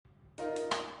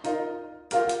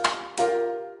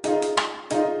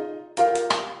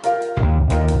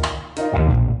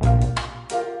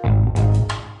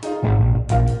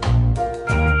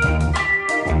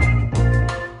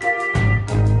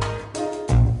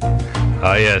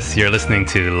Ah, yes, you're listening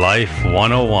to Life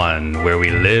 101, where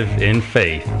we live in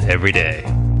faith every day.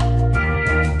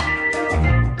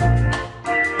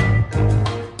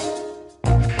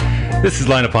 This is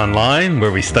Line Upon Line,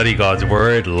 where we study God's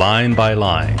Word line by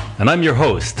line. And I'm your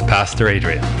host, Pastor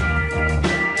Adrian.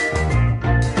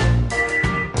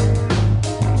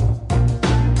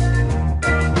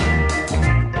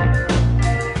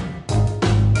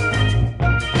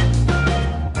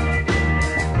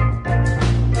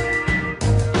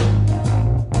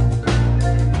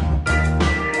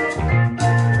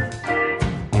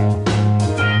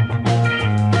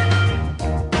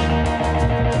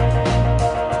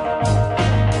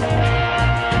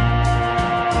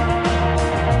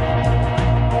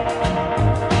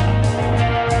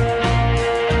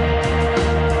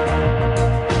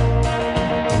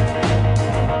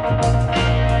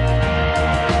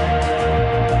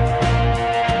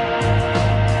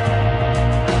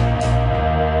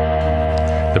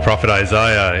 The prophet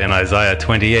Isaiah in Isaiah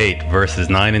 28 verses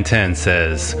 9 and 10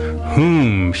 says,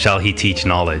 "Whom shall he teach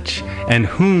knowledge? And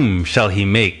whom shall he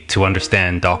make to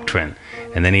understand doctrine?"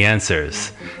 And then he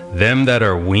answers, "Them that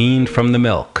are weaned from the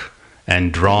milk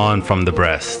and drawn from the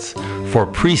breasts. For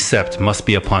precept must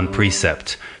be upon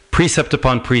precept, precept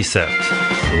upon precept,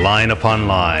 line upon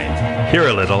line, here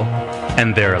a little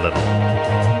and there a little."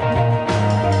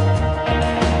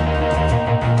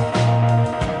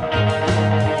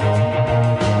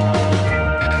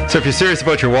 So if you're serious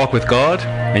about your walk with God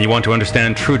and you want to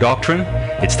understand true doctrine,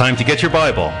 it's time to get your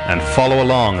Bible and follow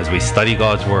along as we study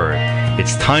God's Word.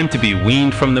 It's time to be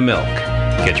weaned from the milk.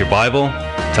 Get your Bible,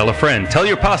 tell a friend, tell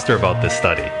your pastor about this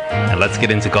study, and let's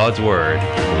get into God's Word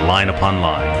line upon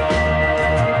line.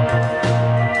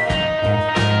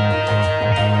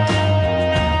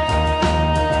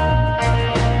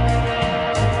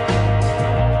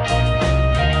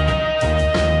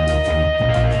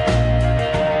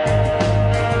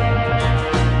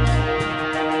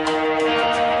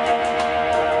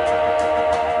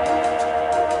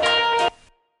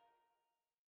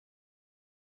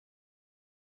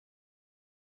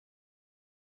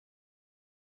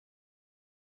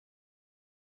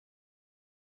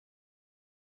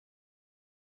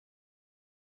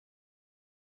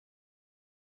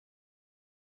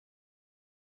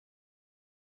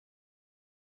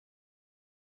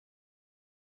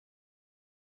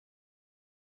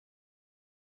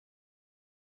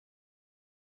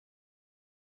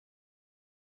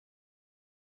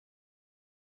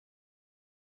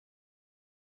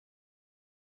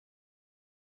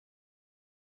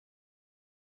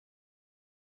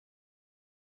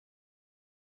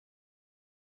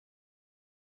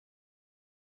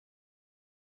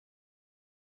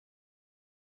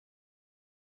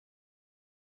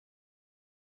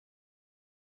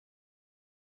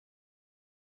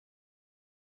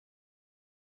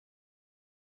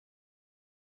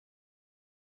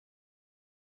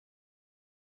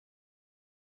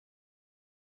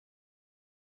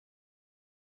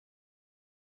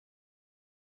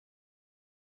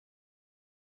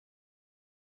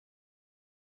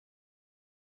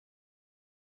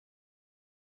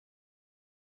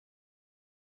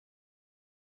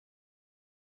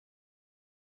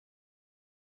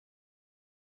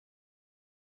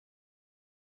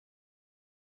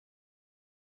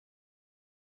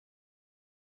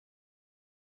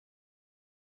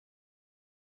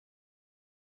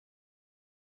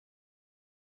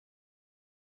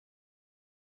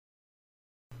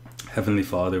 Heavenly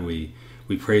Father, we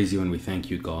praise you and we thank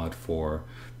you, God, for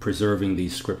preserving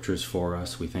these scriptures for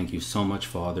us. We thank you so much,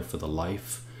 Father, for the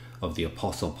life of the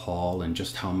Apostle Paul and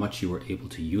just how much you were able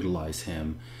to utilize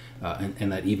him.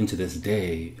 And that even to this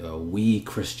day, we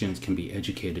Christians can be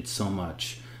educated so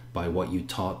much by what you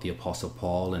taught the Apostle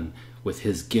Paul, and with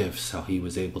his gifts, how he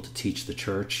was able to teach the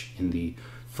church in the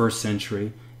first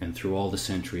century and through all the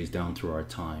centuries down through our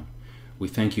time. We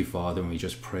thank you, Father, and we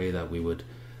just pray that we would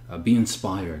be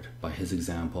inspired by his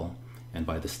example and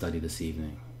by the study this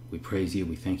evening. We praise you,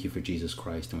 we thank you for Jesus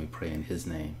Christ, and we pray in his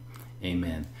name.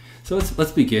 Amen. So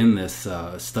let's begin this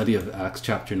study of Acts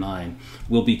chapter 9.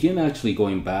 We'll begin actually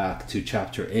going back to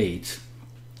chapter 8,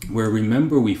 where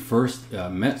remember we first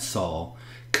met Saul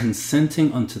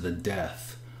consenting unto the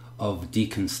death of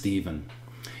Deacon Stephen.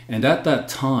 And at that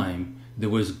time, there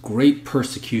was great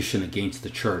persecution against the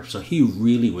church. So he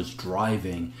really was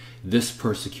driving this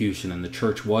persecution, and the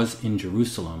church was in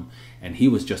Jerusalem, and he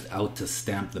was just out to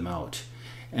stamp them out.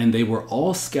 And they were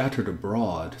all scattered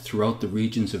abroad throughout the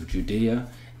regions of Judea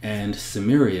and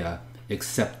Samaria,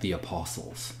 except the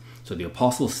apostles. So the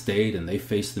apostles stayed and they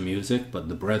faced the music, but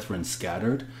the brethren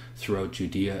scattered throughout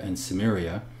Judea and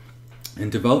Samaria.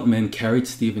 And devout men carried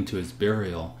Stephen to his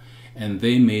burial. and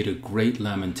they made a great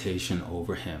lamentation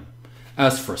over him.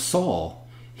 As for Saul,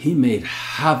 he made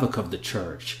havoc of the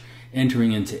church,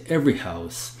 entering into every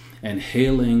house and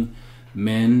hailing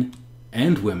men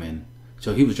and women.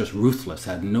 So he was just ruthless,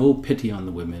 had no pity on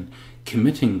the women,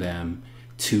 committing them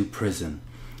to prison.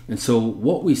 And so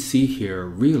what we see here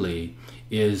really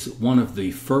is one of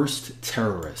the first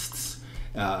terrorists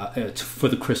for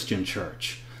the Christian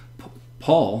church.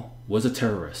 Paul was a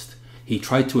terrorist. He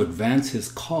tried to advance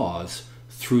his cause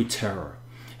through terror.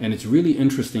 And it's really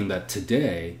interesting that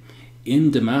today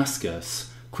in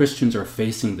Damascus, Christians are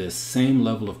facing this same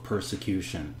level of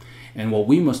persecution. And what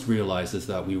we must realize is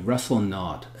that we wrestle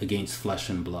not against flesh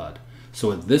and blood.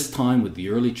 So at this time with the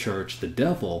early church, the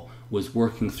devil was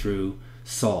working through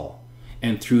Saul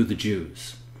and through the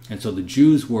Jews. And so the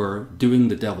Jews were doing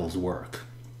the devil's work.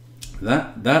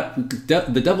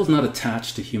 The devil's not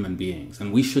attached to human beings,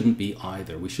 and we shouldn't be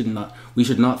either. We should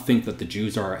not think that the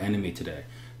Jews are our enemy today.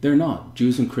 They're not.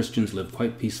 Jews and Christians live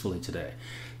quite peacefully today.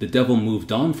 The devil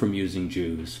moved on from using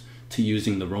Jews to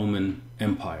using the Roman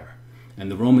Empire. And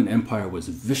the Roman Empire was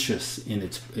vicious in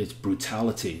its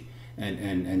brutality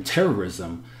and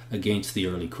terrorism against the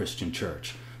early Christian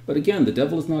church. But again, the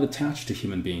devil is not attached to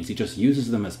human beings. He just uses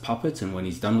them as puppets, and when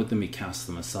he's done with them, he casts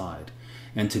them aside.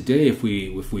 And today, if we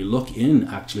look in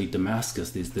actually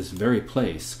Damascus, this very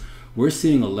place, we're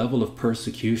seeing a level of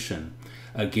persecution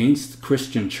against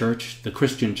the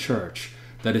Christian church,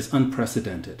 that is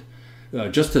unprecedented.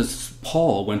 Just as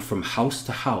Paul went from house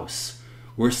to house,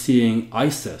 we're seeing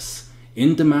ISIS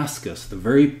in Damascus, the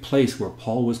very place where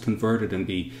Paul was converted and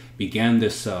began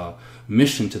this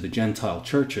mission to the Gentile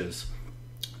churches.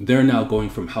 They're now going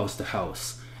from house to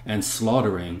house and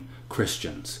slaughtering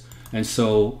Christians. And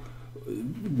so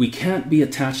we can't be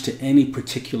attached to any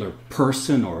particular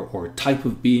person or type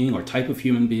of being or type of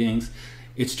human beings.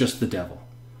 It's just the devil.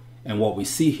 And what we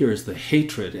see here is the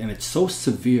hatred, and it's so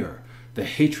severe, the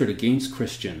hatred against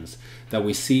Christians, that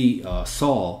we see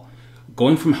Saul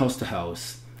going from house to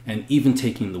house and even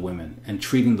taking the women and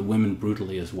treating the women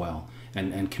brutally as well,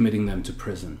 and committing them to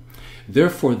prison.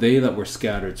 Therefore they that were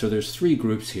scattered, so there's three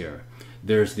groups here.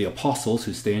 There's the apostles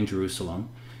who stay in Jerusalem,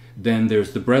 then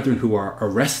there's the brethren who are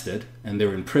arrested and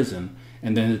they're in prison,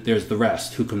 and then there's the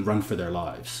rest who can run for their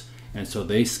lives. And so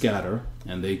they scatter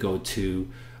and they go to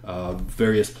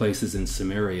various places in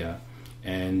Samaria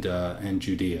and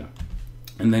Judea.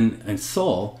 And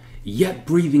Saul, yet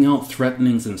breathing out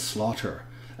threatenings and slaughter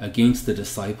against the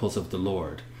disciples of the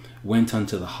Lord, went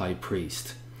unto the high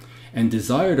priest, and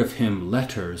desired of him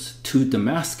letters to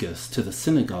Damascus to the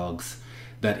synagogues,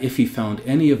 that if he found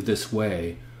any of this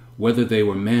way, whether they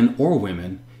were men or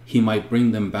women, he might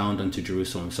bring them bound unto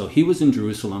Jerusalem. So he was in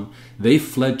Jerusalem, they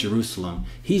fled Jerusalem,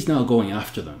 he's now going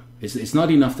after them. It's not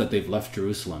enough that they've left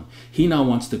Jerusalem. He now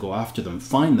wants to go after them,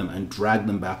 find them, and drag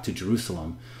them back to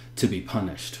Jerusalem to be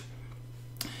punished.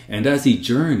 And as he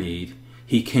journeyed,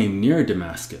 he came near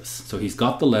Damascus. So he's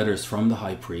got the letters from the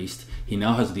high priest. He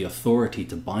now has the authority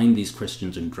to bind these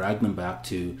Christians and drag them back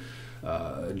to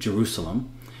Jerusalem.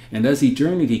 And as he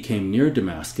journeyed, he came near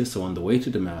Damascus, so on the way to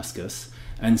Damascus,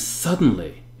 and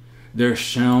suddenly there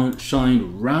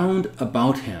shined round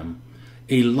about him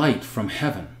a light from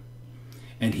heaven,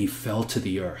 and he fell to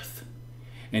the earth.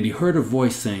 And he heard a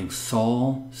voice saying,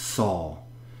 Saul, Saul,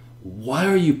 why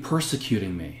are you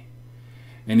persecuting me?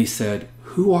 And he said,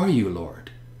 who are you,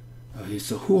 Lord? He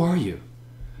said, who are you?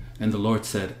 And the Lord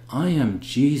said, I am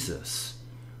Jesus,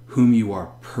 whom you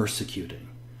are persecuting.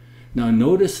 Now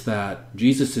notice that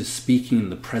Jesus is speaking in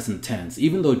the present tense.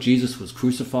 Even though Jesus was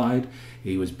crucified,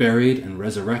 he was buried and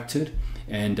resurrected,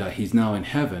 and he's now in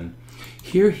heaven,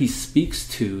 here he speaks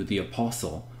to the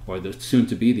apostle, or the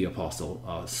soon-to-be the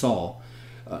apostle, Saul,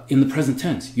 in the present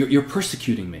tense. You're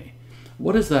persecuting me.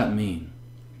 What does that mean?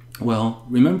 Well,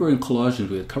 remember in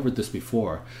Colossians, we had covered this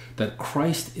before, that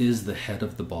Christ is the head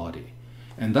of the body.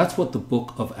 And that's what the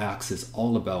book of Acts is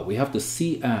all about. We have to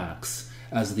see Acts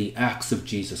as the acts of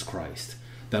Jesus Christ.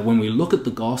 That when we look at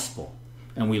the gospel,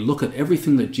 and we look at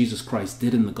everything that Jesus Christ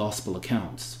did in the gospel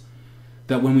accounts,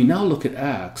 that when we now look at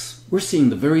Acts, we're seeing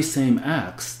the very same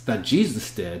acts that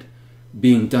Jesus did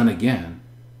being done again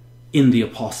in the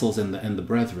apostles and the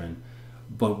brethren.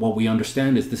 But what we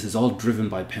understand is this is all driven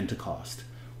by Pentecost.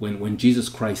 When Jesus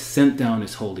Christ sent down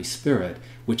his Holy Spirit,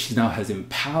 which now has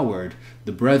empowered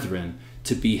the brethren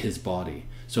to be his body.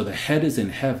 So the head is in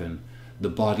heaven, the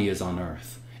body is on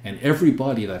earth. And every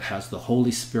body that has the Holy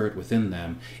Spirit within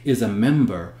them is a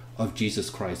member of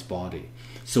Jesus Christ's body.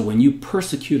 So when you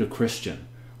persecute a Christian,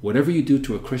 whatever you do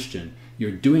to a Christian,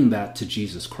 you're doing that to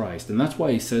Jesus Christ. And that's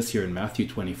why he says here in Matthew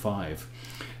 25,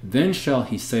 then shall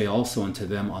he say also unto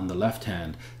them on the left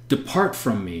hand, depart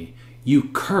from me, you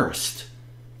cursed,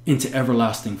 into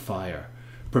everlasting fire,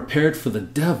 prepared for the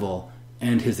devil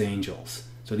and his angels.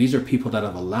 So these are people that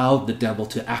have allowed the devil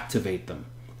to activate them.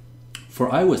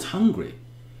 For I was hungry,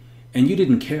 and you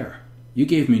didn't care. You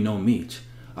gave me no meat.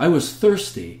 I was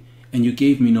thirsty, and you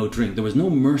gave me no drink. There was no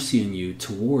mercy in you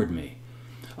toward me.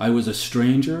 I was a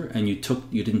stranger, and you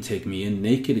didn't take me in,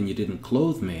 naked, and you didn't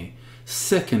clothe me,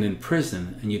 sick and in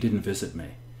prison, and you didn't visit me.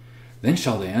 Then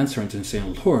shall they answer unto him,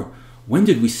 saying, Lord, when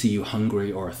did we see you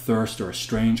hungry, or athirst, or a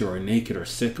stranger, or naked, or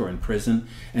sick, or in prison,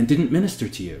 and didn't minister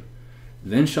to you?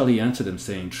 Then shall he answer them,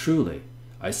 saying, Truly,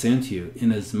 I say unto you,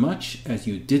 inasmuch as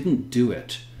you didn't do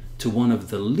it to one of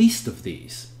the least of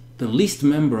these, the least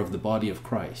member of the body of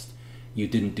Christ, you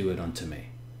didn't do it unto me.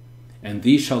 And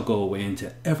these shall go away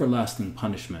into everlasting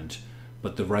punishment,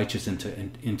 but the righteous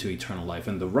into eternal life.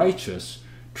 And the righteous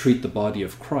treat the body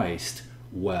of Christ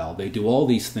well. They do all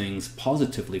these things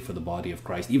positively for the body of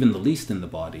Christ, even the least in the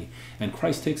body, and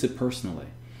Christ takes it personally.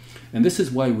 And this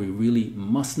is why we really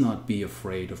must not be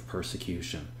afraid of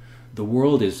persecution. The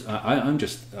world is, I'm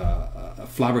just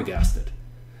flabbergasted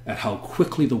at how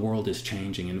quickly the world is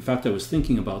changing. In fact, I was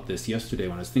thinking about this yesterday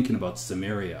when I was thinking about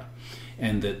Samaria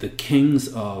and the kings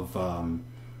of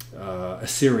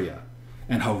Assyria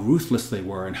and how ruthless they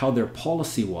were and how their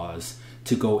policy was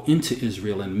to go into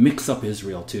Israel and mix up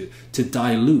Israel, to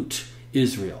dilute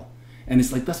Israel. And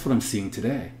it's like, that's what I'm seeing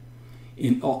today.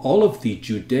 In all of the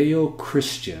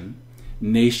Judeo-Christian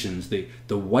nations,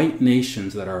 the white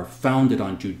nations that are founded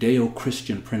on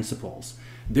Judeo-Christian principles,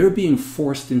 they're being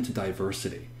forced into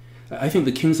diversity. I think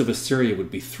the kings of Assyria would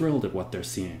be thrilled at what they're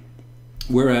seeing.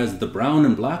 Whereas the brown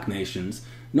and black nations,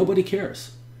 nobody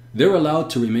cares. They're allowed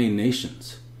to remain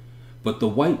nations. But the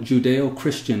white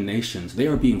Judeo-Christian nations, they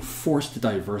are being forced to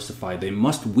diversify. They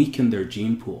must weaken their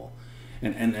gene pool.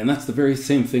 And that's the very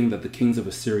same thing that the kings of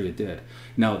Assyria did.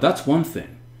 Now, that's one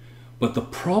thing. But the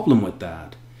problem with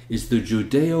that is the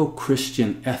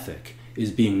Judeo-Christian ethic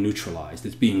is being neutralized.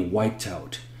 It's being wiped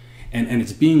out. And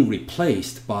it's being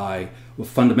replaced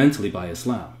fundamentally by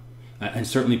Islam. And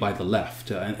certainly by the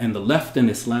left. And the left and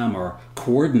Islam are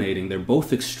coordinating. They're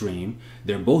both extreme.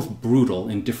 They're both brutal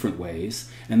in different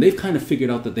ways. And they've kind of figured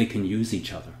out that they can use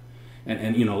each other.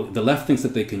 And you know, the left thinks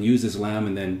that they can use Islam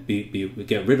and then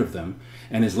get rid of them.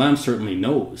 And Islam certainly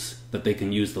knows that they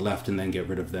can use the left and then get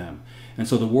rid of them. And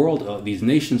so the world, these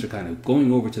nations are kind of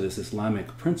going over to this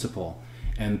Islamic principle.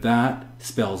 And that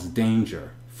spells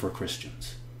danger for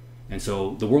Christians. And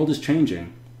so the world is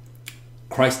changing.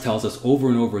 Christ tells us over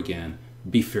and over again,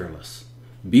 be fearless.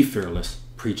 Be fearless,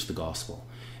 preach the gospel.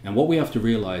 And what we have to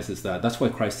realize is that that's why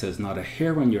Christ says not a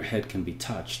hair on your head can be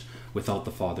touched without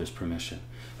the Father's permission.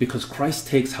 Because Christ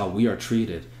takes how we are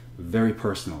treated very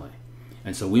personally.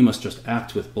 And so we must just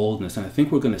act with boldness. And I think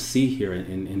we're going to see here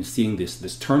in seeing this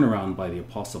turnaround by the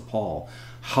Apostle Paul,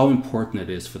 how important it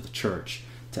is for the church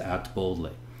to act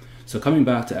boldly. So coming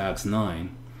back to Acts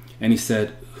 9, and he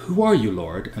said, Who are you,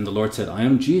 Lord? And the Lord said, I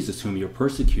am Jesus whom you're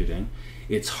persecuting.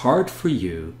 It's hard for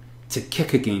you to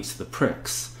kick against the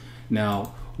pricks.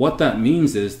 Now, what that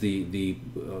means is the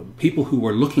people who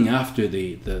were looking after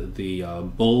the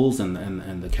bulls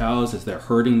and the cows as they're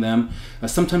herding them,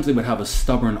 sometimes they would have a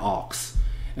stubborn ox.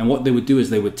 And what they would do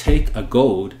is they would take a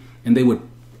goad and they would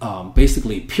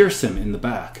basically pierce him in the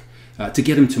back to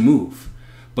get him to move.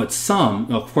 But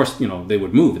some, of course, you know, they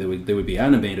would move. They would be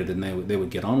animated and they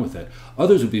would get on with it.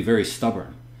 Others would be very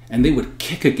stubborn. And they would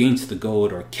kick against the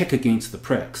goad or kick against the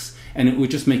pricks. And it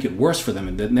would just make it worse for them.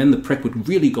 And then the prick would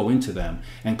really go into them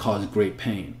and cause great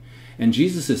pain. And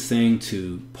Jesus is saying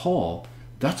to Paul,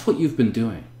 that's what you've been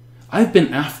doing. I've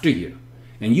been after you.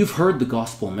 And you've heard the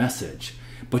gospel message.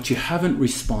 But you haven't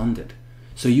responded.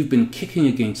 So you've been kicking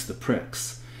against the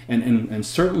pricks. And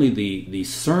certainly the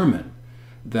sermon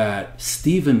that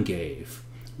Stephen gave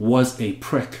was a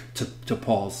prick to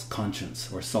Paul's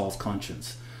conscience, or Saul's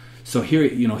conscience. So here,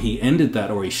 you know, he ended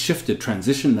that, or he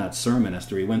transitioned that sermon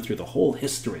after he went through the whole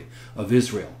history of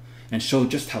Israel and showed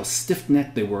just how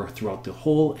stiff-necked they were throughout the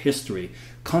whole history,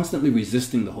 constantly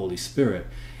resisting the Holy Spirit.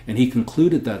 And he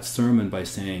concluded that sermon by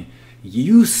saying,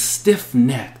 you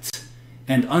stiff-necked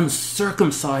and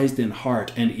uncircumcised in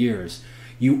heart and ears,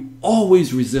 you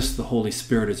always resist the Holy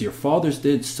Spirit as your fathers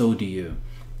did, so do you.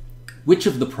 Which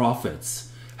of the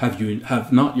prophets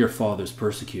have not your fathers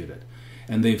persecuted?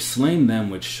 And they've slain them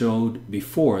which showed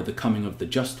before the coming of the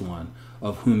just one,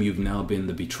 of whom you've now been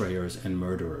the betrayers and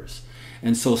murderers.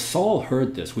 And so Saul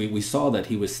heard this. We saw that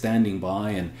he was standing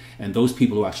by, and those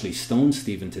people who actually stoned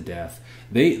Stephen to death,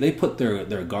 they put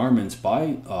their garments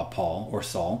by Paul or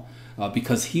Saul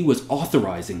because he was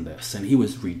authorizing this and he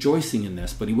was rejoicing in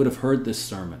this, but he would have heard this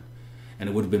sermon. and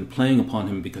it would have been playing upon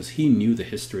him because he knew the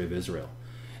history of Israel.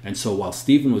 And so while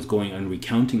Stephen was going and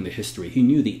recounting the history, he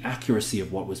knew the accuracy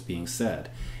of what was being said.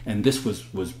 And this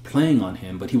was playing on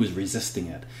him, but he was resisting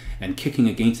it and kicking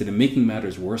against it and making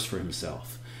matters worse for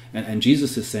himself. And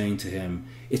Jesus is saying to him,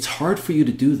 it's hard for you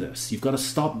to do this. You've got to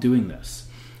stop doing this.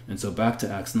 And so back to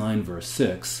Acts 9, verse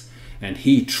 6, and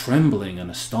he, trembling and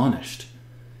astonished,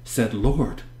 said,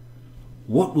 Lord,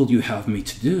 what will you have me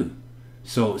to do?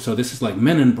 So this is like,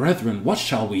 men and brethren, what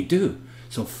shall we do?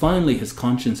 So finally his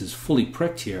conscience is fully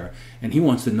pricked here, and he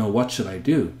wants to know, what should I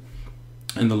do?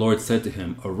 And the Lord said to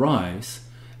him, arise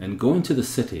and go into the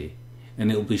city,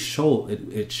 and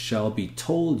it shall be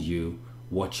told you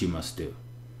what you must do.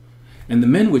 And the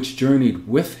men which journeyed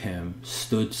with him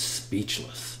stood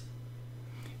speechless,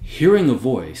 hearing a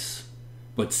voice,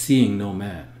 but seeing no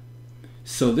man.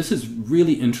 So this is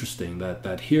really interesting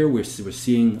that here we're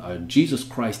seeing Jesus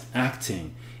Christ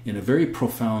acting in a very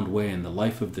profound way in the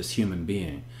life of this human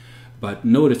being. But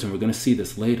notice, and we're going to see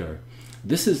this later,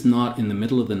 this is not in the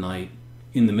middle of the night,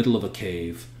 in the middle of a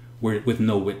cave, with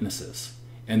no witnesses.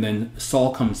 And then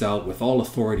Saul comes out with all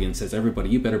authority and says, everybody,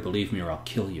 you better believe me or I'll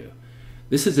kill you.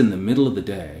 This is in the middle of the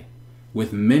day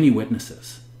with many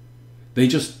witnesses. They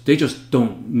just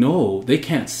don't know. They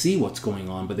can't see what's going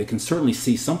on, but they can certainly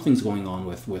see something's going on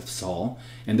with Saul,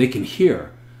 and they can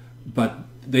hear, but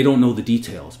they don't know the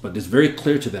details. But it's very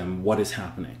clear to them what is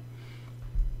happening.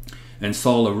 And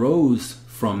Saul arose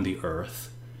from the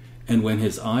earth, and when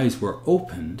his eyes were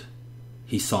opened,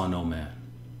 he saw no man.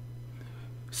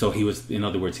 So he was, in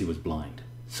other words, he was blind.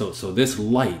 So this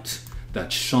light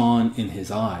that shone in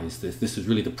his eyes, this is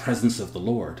really the presence of the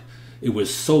Lord. It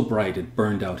was so bright it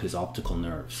burned out his optical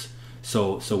nerves.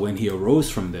 So when he arose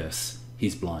from this,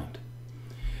 he's blind.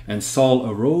 And Saul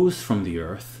arose from the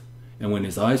earth, and when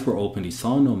his eyes were opened, he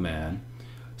saw no man.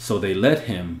 So they led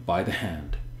him by the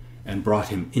hand and brought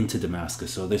him into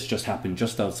Damascus. So this just happened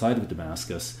just outside of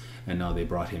Damascus, and now they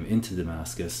brought him into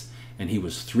Damascus, and he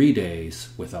was 3 days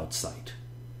without sight,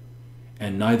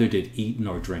 and neither did eat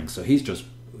nor drink. So he's just,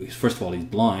 first of all, he's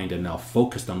blind and now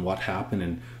focused on what happened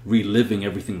and reliving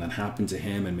everything that happened to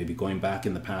him, and maybe going back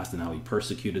in the past and how he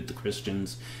persecuted the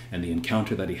Christians and the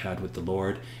encounter that he had with the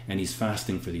Lord. And he's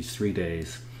fasting for these 3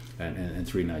 days and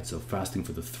 3 nights, so fasting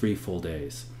for the 3 full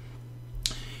days.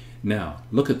 Now,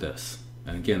 look at this.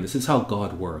 And again, this is how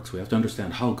God works. We have to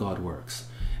understand how God works.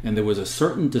 And there was a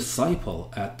certain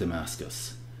disciple at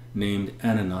Damascus named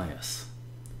Ananias.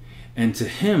 And to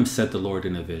him said the Lord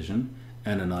in a vision,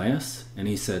 Ananias, and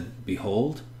he said,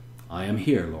 behold, I am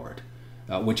here, Lord.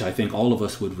 Which I think all of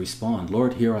us would respond,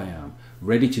 Lord, here I am,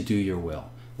 ready to do your will.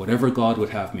 Whatever God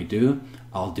would have me do,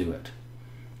 I'll do it.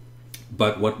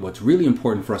 But what's really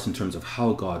important for us in terms of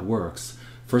how God works,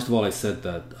 first of all, I said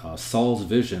that Saul's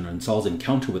vision and Saul's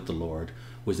encounter with the Lord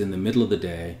was in the middle of the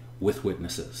day with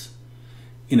witnesses.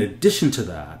 In addition to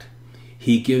that,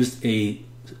 he gives a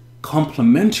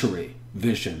complementary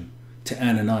vision to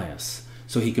Ananias,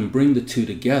 so he can bring the two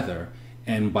together,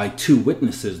 and by 2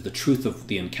 witnesses, the truth of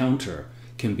the encounter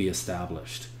can be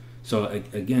established. So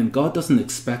again, God doesn't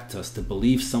expect us to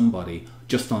believe somebody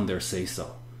just on their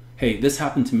say-so. Hey, this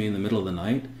happened to me in the middle of the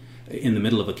night, in the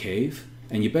middle of a cave,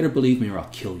 and you better believe me or I'll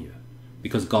kill you,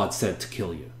 because God said to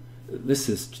kill you. This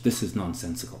is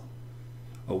nonsensical.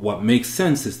 What makes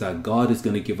sense is that God is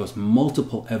going to give us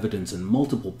multiple evidence and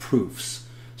multiple proofs,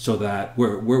 so that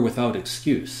we're without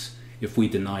excuse if we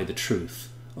deny the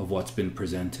truth of what's been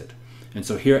presented. And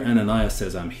so here Ananias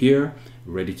says, I'm here,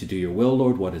 ready to do your will,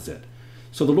 Lord. What is it?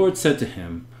 So the Lord said to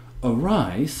him,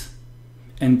 arise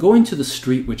and go into the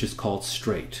street which is called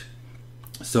Straight.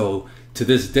 So to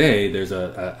this day, there's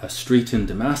a street in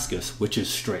Damascus which is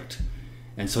straight.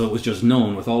 And so it was just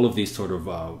known with all of these sort of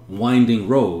winding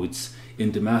roads.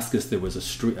 In Damascus, there was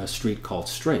a street called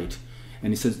Straight.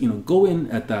 And he says, go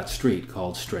in at that street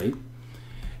called Straight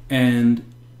and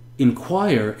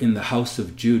inquire in the house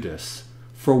of Judas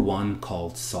for one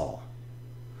called Saul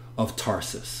of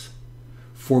Tarsus.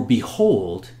 For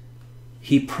behold,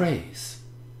 he prays.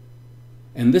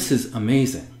 And this is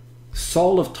amazing.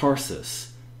 Saul of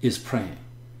Tarsus is praying.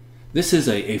 This is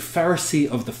a Pharisee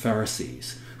of the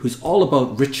Pharisees who's all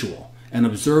about ritual and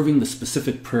observing the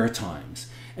specific prayer times,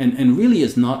 and really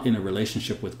is not in a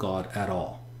relationship with God at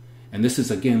all. And this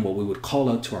is, again, what we would call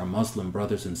out to our Muslim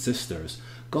brothers and sisters.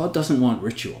 God doesn't want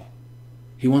ritual.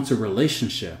 He wants a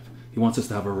relationship. He wants us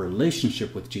to have a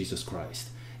relationship with Jesus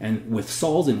Christ. And with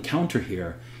Saul's encounter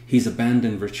here, he's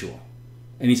abandoned ritual.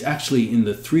 And he's actually, in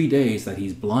the 3 days that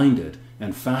he's blinded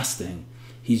and fasting,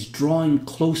 he's drawing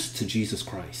close to Jesus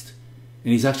Christ.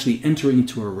 And he's actually entering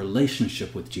into a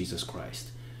relationship with Jesus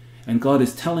Christ. And God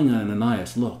is telling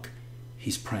Ananias, look,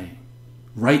 he's praying.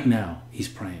 Right now, he's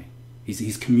praying.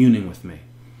 He's communing with me.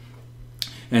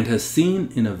 And has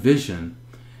seen in a vision,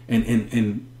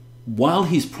 and while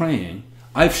he's praying,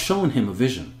 I've shown him a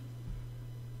vision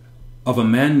of a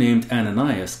man named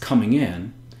Ananias coming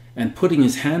in and putting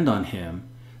his hand on him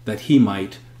that he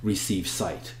might receive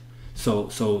sight.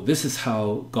 So this is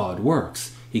how God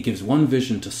works. He gives one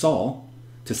vision to Saul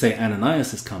to say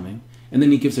Ananias is coming, and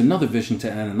then he gives another vision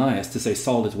to Ananias to say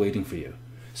Saul is waiting for you.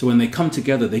 So when they come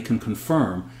together, they can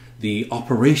confirm the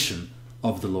operation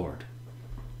of the Lord.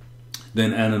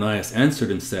 Then Ananias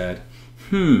answered and said,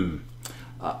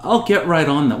 I'll get right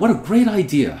on that. What a great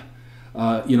idea.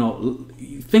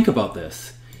 Think about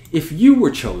this. If you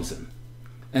were chosen,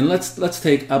 and let's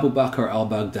take Abu Bakr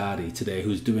al-Baghdadi today,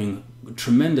 who's doing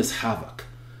tremendous havoc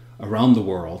around the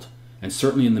world, and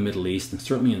certainly in the Middle East, and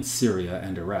certainly in Syria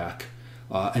and Iraq,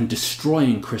 and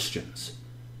destroying Christians.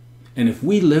 And if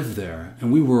we lived there,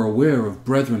 and we were aware of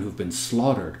brethren who've been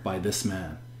slaughtered by this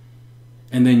man,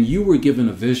 and then you were given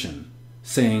a vision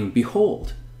saying,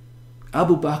 behold,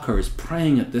 Abu Bakr is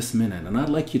praying at this minute, and I'd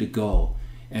like you to go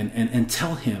and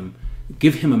tell him,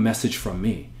 give him a message from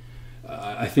me.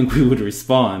 I think we would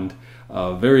respond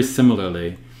very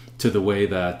similarly to the way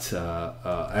that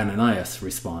Ananias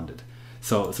responded.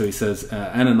 So he says,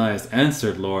 Ananias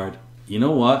answered, Lord, you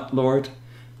know what, Lord?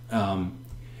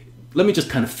 Let me just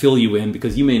kind of fill you in,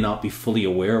 because you may not be fully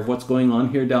aware of what's going on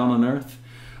here down on earth.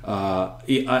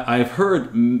 I've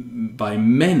heard by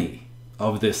many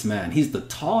of this man. He's the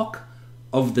talk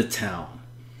of the town.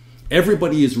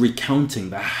 Everybody is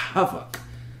recounting the havoc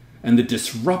and the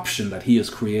disruption that he has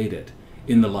created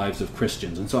in the lives of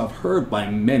Christians. And so I've heard by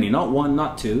many, not one,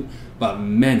 not two, but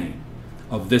many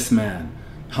of this man,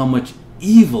 how much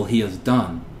evil he has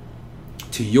done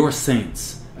to your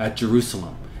saints at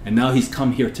Jerusalem. And now he's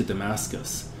come here to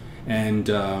Damascus. And,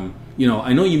 I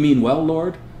know you mean well,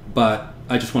 Lord, but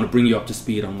I just want to bring you up to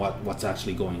speed on what's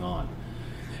actually going on.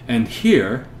 And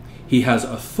here, he has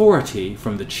authority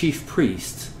from the chief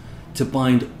priests to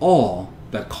bind all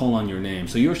that call on your name.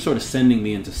 So you're sort of sending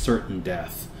me into certain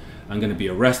death. I'm going to be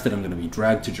arrested. I'm going to be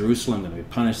dragged to Jerusalem. I'm going to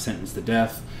be punished, sentenced to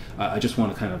death. I just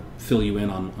want to kind of fill you in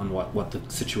on what the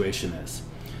situation is.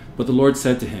 But the Lord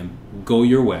said to him, go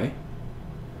your way,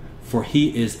 for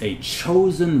he is a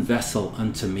chosen vessel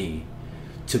unto me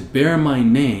to bear my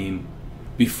name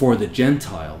before the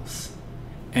Gentiles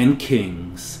and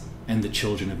kings and the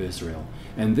children of Israel.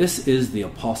 And this is the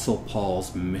Apostle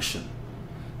Paul's mission,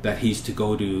 that he's to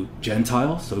go to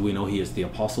Gentiles. So we know he is the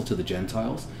apostle to the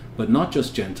Gentiles, but not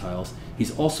just Gentiles.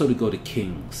 He's also to go to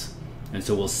kings. And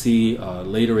so we'll see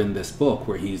later in this book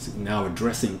where he's now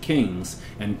addressing kings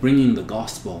and bringing the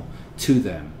gospel to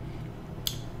them,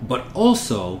 but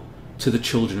also to the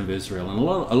children of Israel. And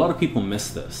a lot of people miss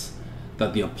this,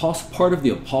 that part of the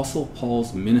Apostle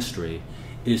Paul's ministry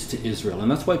is to Israel. And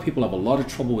that's why people have a lot of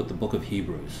trouble with the book of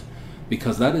Hebrews,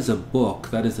 because that is a book,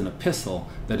 that is an epistle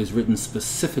that is written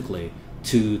specifically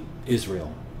to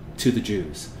Israel, to the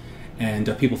Jews.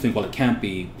 And people think, well, it can't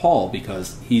be Paul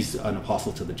because he's an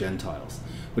apostle to the Gentiles.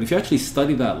 But if you actually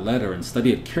study that letter and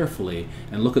study it carefully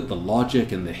and look at the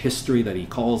logic and the history that he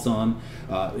calls on,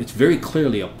 it's very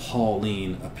clearly a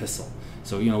Pauline epistle.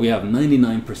 So, we have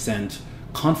 99%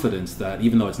 confidence that,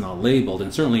 even though it's not labeled,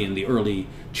 and certainly in the early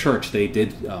church they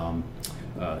did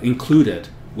include it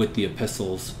with the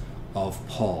epistles of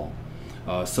Paul.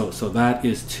 So that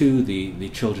is to the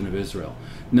children of Israel.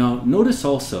 Now, notice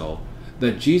also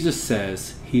that Jesus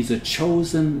says he's a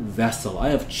chosen vessel. I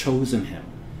have chosen him.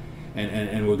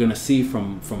 And we're going to see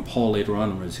from Paul later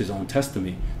on in his own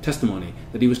testimony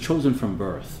that he was chosen from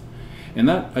birth. And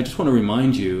that, I just want to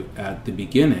remind you at the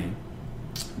beginning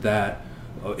that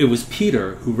it was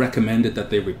Peter who recommended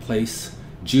that they replace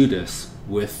Judas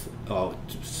with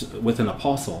an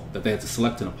apostle, that they had to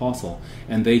select an apostle,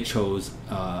 and they chose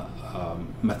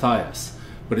Matthias.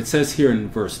 But it says here in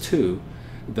verse 2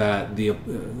 that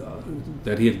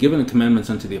that he had given commandments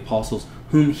unto the apostles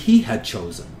whom he had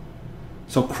chosen.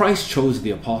 So Christ chose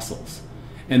the apostles.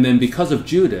 And then because of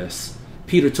Judas,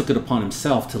 Peter took it upon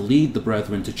himself to lead the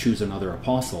brethren to choose another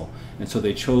apostle. And so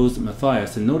they chose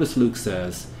Matthias. And notice Luke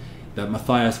says that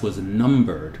Matthias was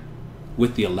numbered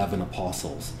with the 11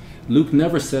 apostles. Luke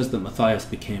never says that Matthias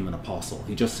became an apostle.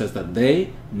 He just says that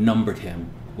they numbered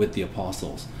him with the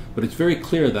apostles. But it's very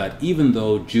clear that even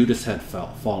though Judas had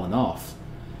fallen off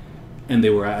and they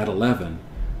were at 11,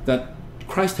 that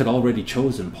Christ had already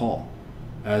chosen Paul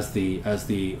as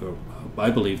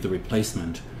I believe, the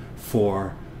replacement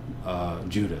for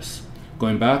Judas.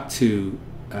 Going back to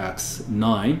Acts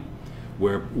 9,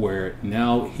 where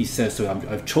now he says, so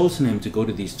I've chosen him to go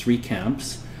to these three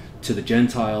camps, to the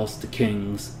Gentiles, to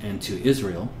kings, and to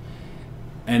Israel.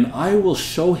 and I will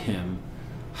show him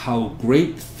how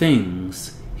great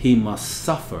things he must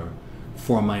suffer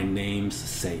for my name's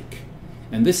sake.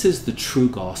 And this is the true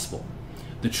gospel.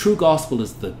 The true gospel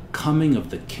is the coming of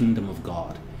the kingdom of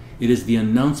God. It is the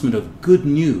announcement of good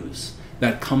news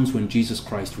that comes when Jesus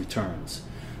Christ returns.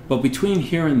 But between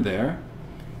here and there,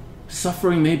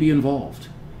 suffering may be involved.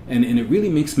 And it really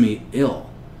makes me ill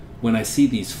when I see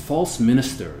these false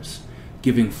ministers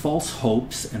giving false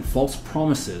hopes and false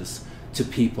promises to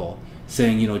people,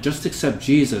 saying, you know, just accept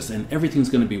Jesus and everything's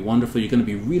going to be wonderful. You're going to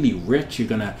be really rich. You're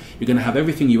going to have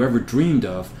everything you ever dreamed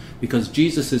of, because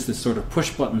Jesus is this sort of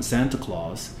push-button Santa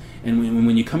Claus. And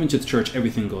when you come into the church,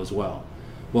 everything goes well.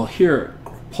 Well, here,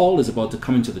 Paul is about to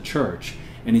come into the church,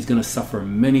 and he's going to suffer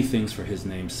many things for his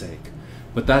name's sake.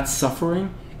 But that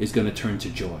suffering is going to turn to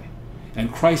joy.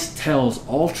 And Christ tells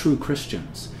all true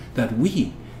Christians that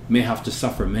we may have to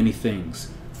suffer many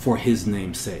things for his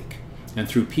name's sake. And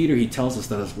through Peter, he tells us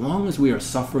that as long as we are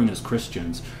suffering as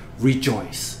Christians,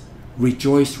 rejoice,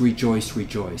 rejoice, rejoice,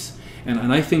 rejoice.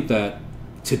 And I think that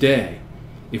today,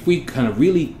 if we kind of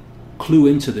really clue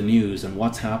into the news and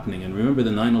what's happening, and remember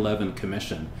the 9/11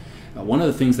 Commission, one of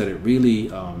the things that it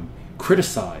really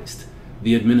criticized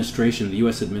the administration, the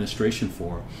U.S. administration,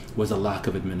 for was a lack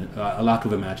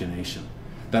of imagination.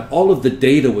 That all of the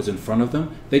data was in front of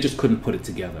them, they just couldn't put it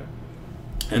together.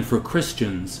 And for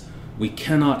Christians, we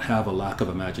cannot have a lack of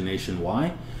imagination.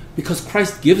 Why? Because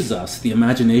Christ gives us the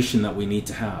imagination that we need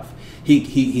to have.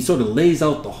 He sort of lays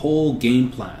out the whole game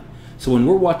plan. So when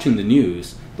we're watching the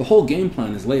news, the whole game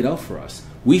plan is laid out for us.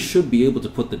 We should be able to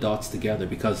put the dots together,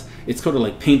 because it's sort of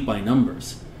like paint by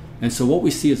numbers. And so what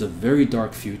we see is a very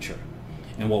dark future.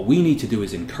 And what we need to do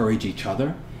is encourage each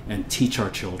other and teach our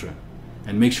children,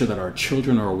 and make sure that our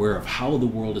children are aware of how the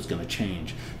world is going to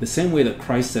change. The same way that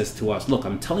Christ says to us, look,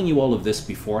 I'm telling you all of this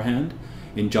beforehand,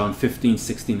 in John 15,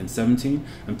 16, and 17.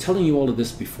 I'm telling you all of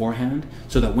this beforehand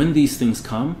so that when these things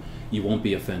come, you won't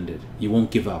be offended. You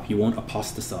won't give up. You won't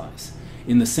apostatize.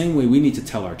 In the same way, we need to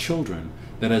tell our children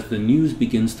that as the news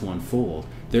begins to unfold,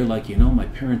 they're like, you know, my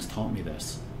parents taught me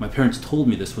this. My parents told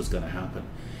me this was going to happen.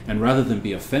 And rather than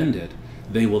be offended,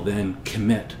 they will then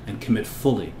commit, and commit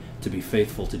fully, to be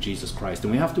faithful to Jesus Christ.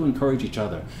 And we have to encourage each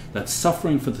other that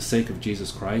suffering for the sake of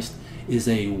Jesus Christ is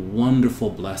a wonderful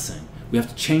blessing. We have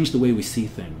to change the way we see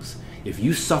things. If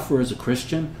you suffer as a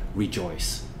Christian,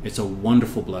 rejoice. It's a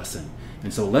wonderful blessing.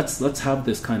 And so let's have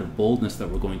this kind of boldness that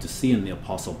we're going to see in the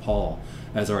Apostle Paul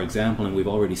as our example, and we've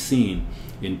already seen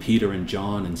in Peter and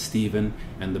John and Stephen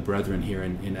and the brethren here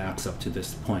in Acts up to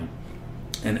this point.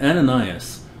 And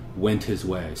Ananias went his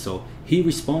way. So he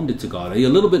responded to God. A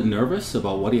little bit nervous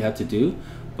about what he had to do,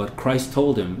 but Christ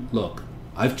told him, look,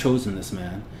 I've chosen this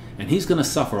man, and he's going to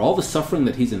suffer. All the suffering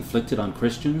that he's inflicted on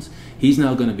Christians, he's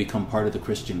now going to become part of the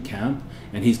Christian camp,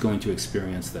 and he's going to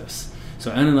experience this.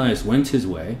 So Ananias went his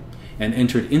way and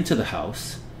entered into the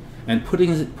house, and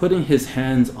putting his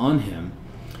hands on him,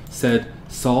 said,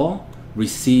 Saul,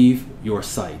 receive your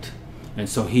sight. And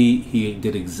so he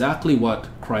did exactly what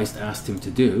Christ asked him to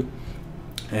do.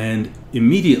 And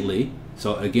immediately,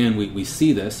 so again, we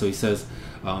see this. So he says,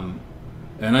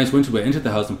 Ananias went away, entered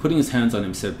the house, and putting his hands on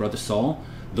him, said, Brother Saul,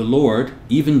 the Lord,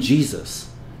 even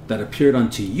Jesus, that appeared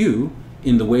unto you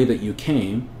in the way that you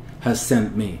came, has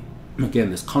sent me. Again,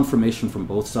 this confirmation from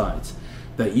both sides,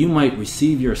 that you might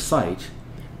receive your sight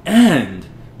and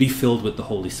be filled with the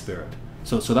Holy Spirit.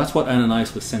 So that's what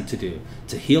Ananias was sent to do,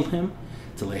 to heal him,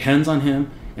 to lay hands on him,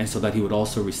 and so that he would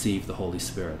also receive the Holy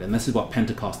Spirit. And this is what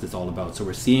Pentecost is all about. So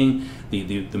we're seeing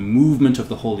the movement of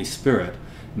the Holy Spirit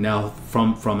now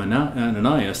from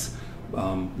Ananias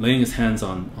laying his hands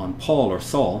on Paul, or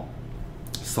Saul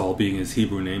being his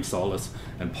Hebrew name, Saulus,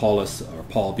 and Paulus, or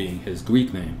Paul, being his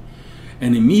Greek name.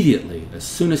 And immediately, as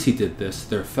soon as he did this,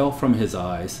 there fell from his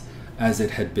eyes as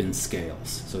it had been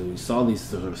scales. So he saw these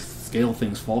sort of scale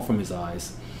things fall from his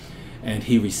eyes, and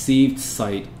he received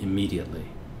sight immediately.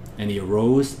 And he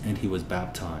arose and he was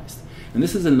baptized. And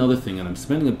this is another thing, and I'm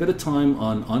spending a bit of time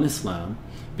on Islam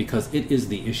because it is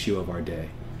the issue of our day.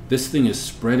 This thing is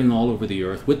spreading all over the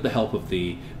earth with the help of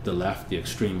the left, the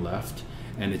extreme left,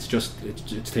 and it's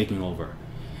taking over.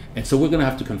 And so we're going to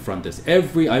have to confront this.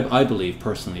 I believe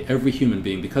personally, every human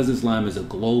being, because Islam is a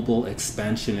global,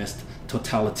 expansionist,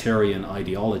 totalitarian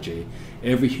ideology,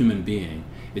 every human being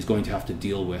is going to have to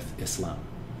deal with Islam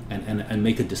and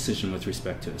make a decision with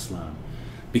respect to Islam.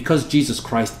 Because Jesus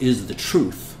Christ is the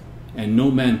truth, and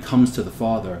no man comes to the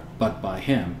Father but by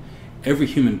him, every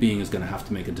human being is going to have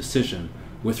to make a decision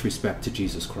with respect to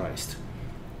Jesus Christ.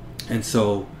 And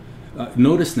so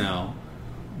notice now,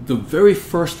 the very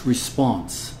first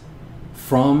response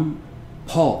from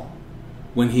Paul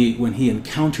when he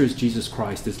encounters Jesus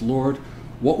Christ is, Lord,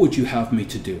 what would you have me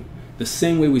to do? The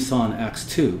same way we saw in Acts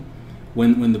 2,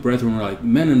 when the brethren were like,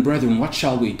 men and brethren, what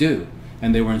shall we do?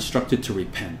 And they were instructed to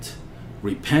repent.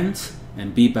 Repent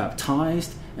and be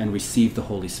baptized and receive the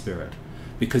Holy Spirit.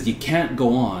 Because you can't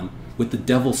go on with the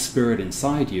devil's spirit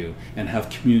inside you and have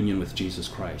communion with Jesus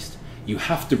Christ. You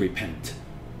have to repent.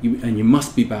 And you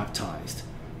must be baptized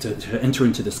to enter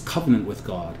into this covenant with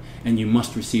God. And you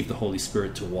must receive the Holy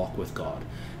Spirit to walk with God.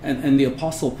 And the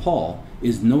Apostle Paul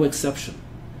is no exception.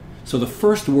 So the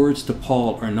first words to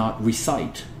Paul are not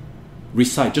recite.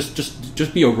 Recite,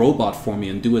 just be a robot for me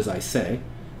and do as I say,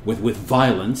 with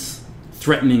violence,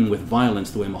 threatening with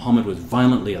violence the way Muhammad was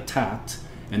violently attacked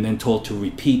and then told to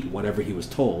repeat whatever he was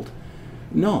told.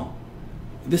 No,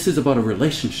 this is about a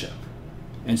relationship.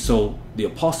 And so the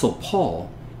Apostle Paul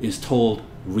is told,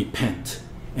 repent.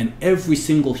 And every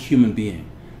single human being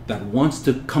that wants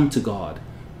to come to God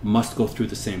must go through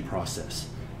the same process.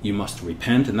 You must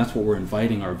repent, and that's what we're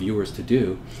inviting our viewers to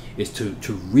do, is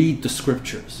to read the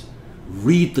scriptures,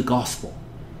 read the gospel,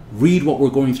 read what we're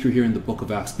going through here in the book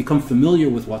of Acts, become familiar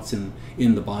with what's in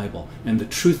the Bible and the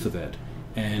truth of it,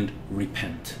 and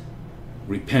repent.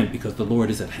 Repent because the Lord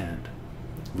is at hand.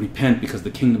 Repent because the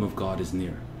kingdom of God is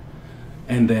near.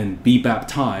 And then be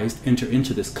baptized, enter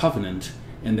into this covenant,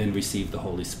 and then receive the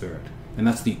Holy Spirit. And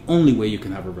that's the only way you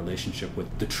can have a relationship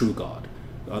with the true God.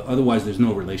 Otherwise, there's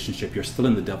no relationship. You're still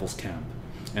in the devil's camp.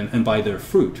 And by their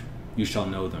fruit, you shall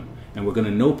know them. And we're going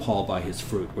to know Paul by his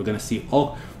fruit. We're going to see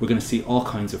all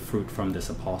kinds of fruit from this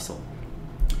apostle.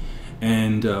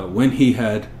 And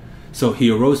so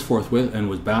he arose forthwith and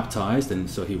was baptized. And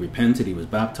so he repented. He was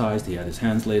baptized. He had his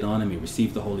hands laid on him. He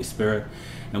received the Holy Spirit.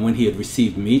 And when he had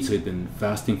received meat, so he'd been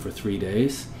fasting for 3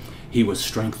 days, he was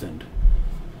strengthened.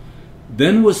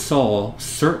 Then was Saul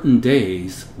certain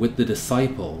days with the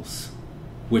disciples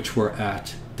which were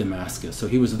at Damascus. So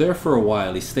he was there for a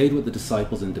while. He stayed with the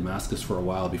disciples in Damascus for a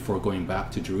while before going back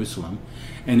to Jerusalem.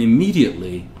 And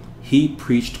immediately he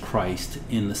preached Christ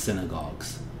in the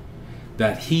synagogues,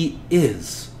 that he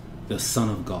is the Son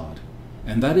of God.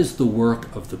 And that is the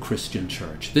work of the Christian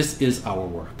church. This is our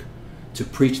work, to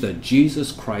preach that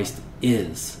Jesus Christ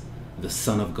is the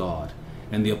Son of God.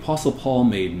 And the Apostle Paul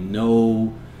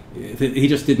he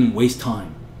just didn't waste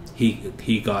time.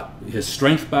 He got his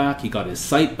strength back, he got his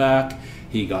sight back,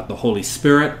 he got the Holy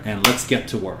Spirit, and let's get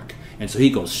to work. And so he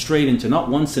goes straight into not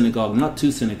one synagogue, not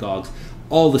two synagogues,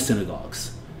 all the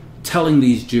synagogues, telling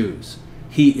these Jews,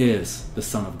 he is the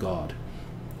Son of God.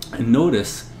 And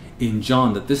notice in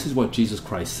John that this is what Jesus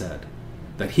Christ said,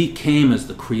 that he came as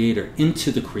the creator into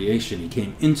the creation. He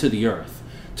came into the earth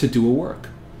to do a work.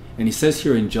 And he says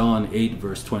here in John 8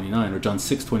 verse 29, or John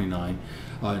 6:29,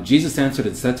 Jesus answered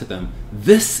and said to them,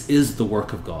 this is the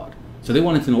work of God. So they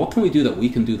wanted to know, what can we do that we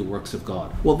can do the works of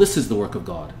God? Well, this is the work of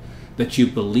God, that you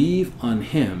believe on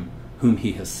him whom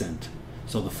he has sent.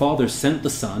 So the Father sent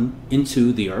the Son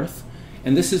into the earth,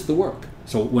 and this is the work.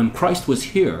 So when Christ was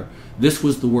here, this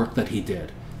was the work that he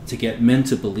did, to get men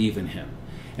to believe in him.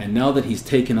 And now that he's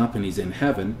taken up and he's in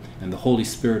heaven, and the Holy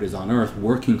Spirit is on earth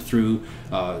working through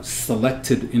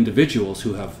selected individuals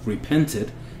who have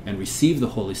repented and received the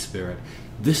Holy Spirit,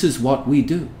 this is what we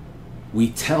do. We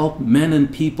tell men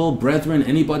and people, brethren,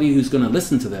 anybody who's going to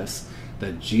listen to this,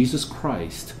 that Jesus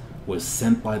Christ was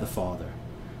sent by the Father.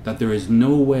 That there is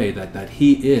no way, that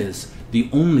he is the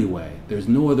only way. There's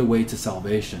no other way to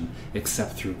salvation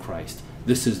except through Christ.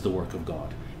 This is the work of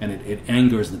God. And it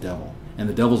angers the devil. And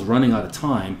the devil's running out of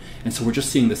time. And so we're just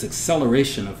seeing this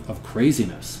acceleration of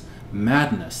craziness,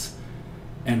 madness,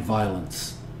 and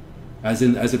violence. As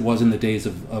it was in the days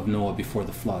of Noah before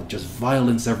the flood. Just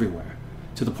violence everywhere.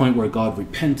 To the point where God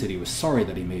repented. He was sorry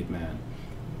that he made man.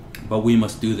 But we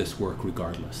must do this work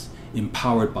regardless.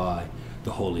 Empowered by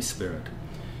the Holy Spirit.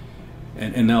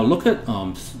 And now look at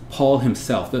Paul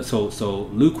himself. So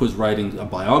Luke was writing a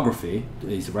biography.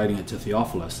 He's writing it to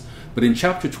Theophilus. But in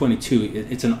chapter 22,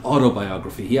 it's an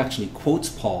autobiography. He actually quotes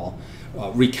Paul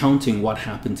recounting what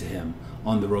happened to him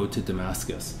on the road to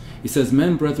Damascus. He says,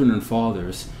 men, brethren, and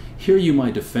fathers, hear you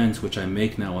my defense which I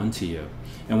make now unto you.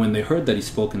 And when they heard that he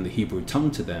spoke in the Hebrew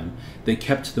tongue to them, they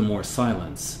kept the more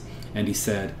silence. And he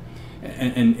said,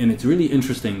 and it's really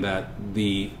interesting that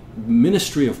the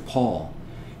ministry of Paul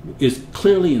is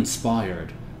clearly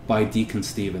inspired by Deacon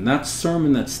Stephen. That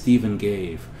sermon that Stephen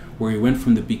gave, where he went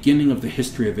from the beginning of the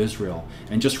history of Israel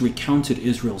and just recounted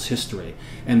Israel's history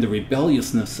and the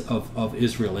rebelliousness of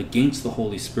Israel against the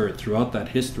Holy Spirit throughout that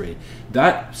history,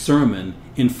 that sermon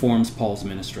informs Paul's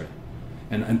ministry.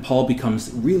 And Paul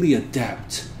becomes really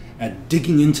adept at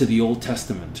digging into the Old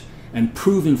Testament and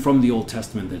proving from the Old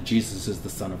Testament that Jesus is the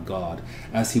Son of God,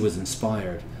 as he was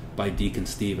inspired by Deacon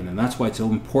Stephen. And that's why it's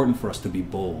so important for us to be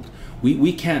bold.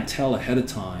 We can't tell ahead of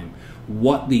time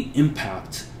what the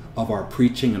impact of our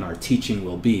preaching and our teaching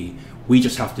will be. We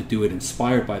just have to do it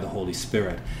inspired by the Holy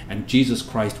Spirit, and Jesus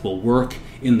Christ will work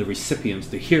in the recipients,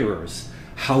 the hearers,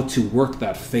 how to work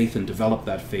that faith and develop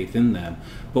that faith in them.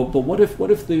 But what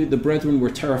if the brethren were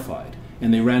terrified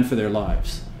and they ran for their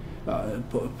lives?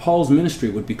 Paul's ministry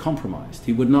would be compromised.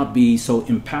 He would not be so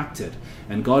impacted,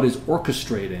 and God is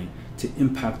orchestrating to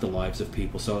impact the lives of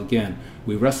people. So again,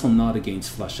 we wrestle not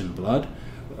against flesh and blood.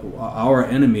 Our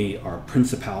enemy are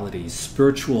principalities,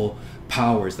 spiritual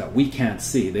powers that we can't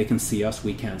see. They can see us,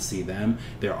 we can't see them.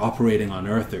 They're operating on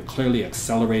earth. They're clearly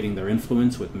accelerating their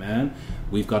influence with man.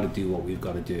 We've got to do what we've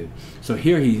got to do. So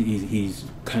here he's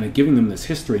kind of giving them this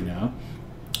history now.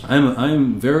 I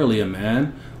am verily a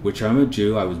man, which I'm a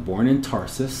Jew. I was born in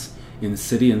Tarsus, in the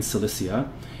city in Cilicia,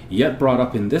 yet brought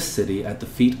up in this city at the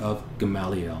feet of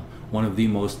Gamaliel, one of the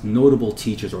most notable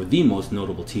teachers, or the most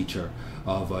notable teacher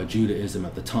of Judaism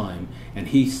at the time. And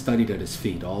he studied at his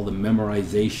feet, all the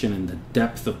memorization and the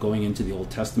depth of going into the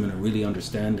Old Testament and really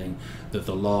understanding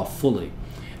the law fully,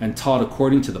 and taught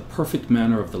according to the perfect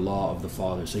manner of the law of the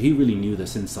Father. So he really knew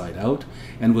this inside out,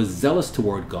 and was zealous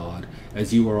toward God,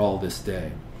 as you are all this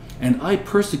day. And I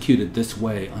persecuted this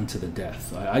way unto the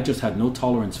death. I just had no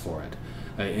tolerance for it.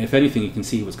 If anything, you can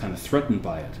see he was kind of threatened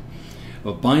by it.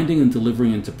 But binding and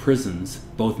delivering into prisons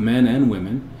both men and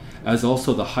women, as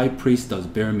also the high priest does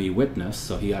bear me witness.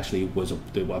 So he actually was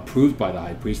approved by the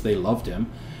high priest. They loved him.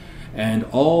 And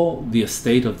all the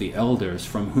estate of the elders,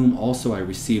 from whom also I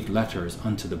received letters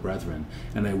unto the brethren.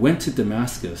 And I went to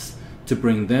Damascus to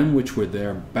bring them which were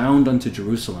there bound unto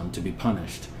Jerusalem to be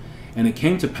punished. And it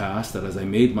came to pass that as I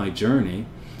made my journey,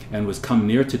 and was come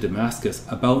near to Damascus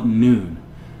about noon,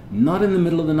 not in the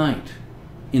middle of the night,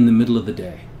 in the middle of the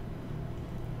day.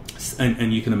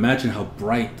 And you can imagine how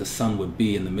bright the sun would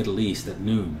be in the Middle East at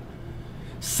noon.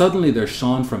 Suddenly there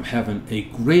shone from heaven a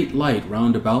great light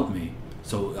round about me.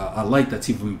 So a light that's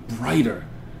even brighter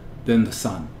than the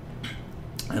sun.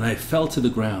 And I fell to the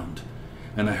ground.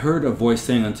 And I heard a voice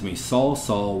saying unto me, Saul,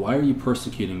 Saul, why are you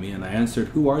persecuting me? And I answered,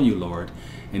 Who are you, Lord?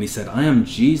 And he said, I am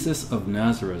Jesus of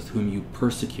Nazareth, whom you're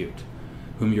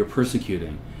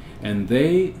persecuting. And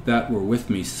they that were with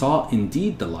me saw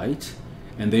indeed the light,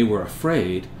 and they were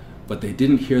afraid, but they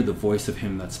didn't hear the voice of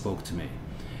him that spoke to me.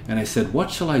 And I said, What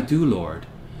shall I do, Lord?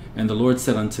 And the Lord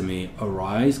said unto me,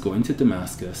 Arise, go into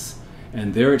Damascus,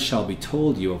 and there it shall be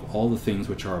told you of all the things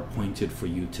which are appointed for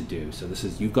you to do. So this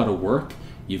is, you've got to work,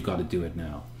 you've got to do it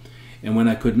now. And when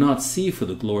I could not see for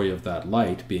the glory of that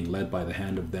light, being led by the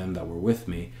hand of them that were with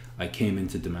me, I came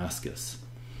into Damascus.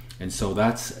 And so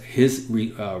that's his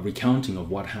recounting of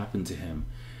what happened to him.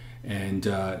 And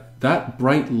that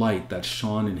bright light that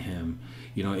shone in him,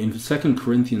 in 2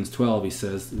 Corinthians 12, he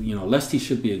says, lest he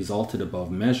should be exalted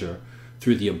above measure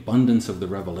through the abundance of the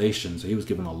revelation. So he was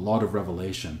given a lot of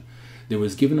revelation. There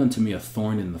was given unto me a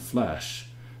thorn in the flesh,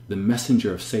 the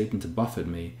messenger of Satan to buffet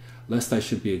me, lest I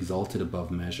should be exalted above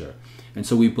measure. And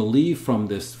so we believe from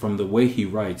the way he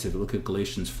writes, if you look at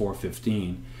Galatians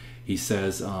 4:15, he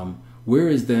says, Where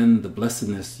is then the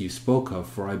blessedness you spoke of?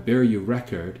 For I bear you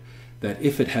record that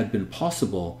if it had been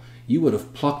possible, you would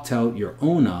have plucked out your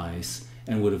own eyes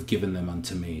and would have given them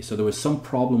unto me. So there was some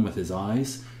problem with his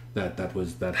eyes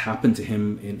that happened to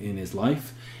him in his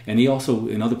life. And he also,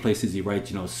 in other places, he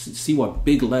writes, see what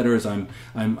big letters I'm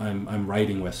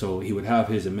writing with. So he would have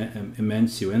his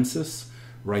amanuensis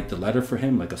write the letter for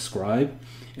him, like a scribe,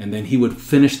 and then he would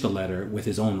finish the letter with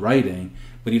his own writing,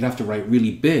 but he'd have to write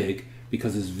really big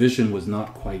because his vision was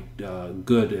not quite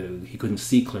good. He couldn't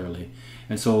see clearly.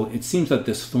 And so it seems that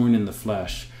this thorn in the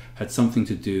flesh had something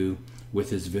to do with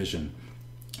his vision.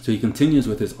 So he continues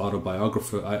with his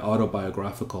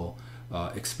autobiographical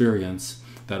experience,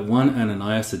 that one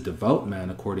Ananias, a devout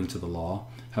man according to the law,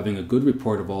 having a good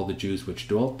report of all the Jews which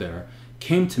dwelt there,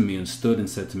 came to me and stood and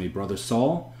said to me, Brother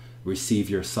Saul, receive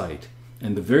your sight.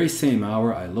 And the very same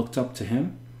hour I looked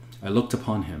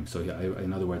upon him. So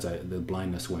in other words, the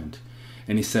blindness went.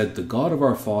 And he said, The God of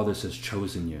our fathers has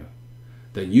chosen you,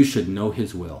 that you should know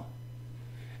his will,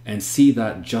 and see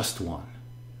that just one,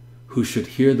 who should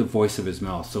hear the voice of his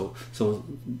mouth. So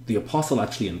the apostle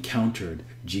actually encountered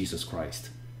Jesus Christ.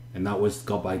 And that was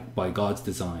by God's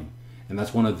design. And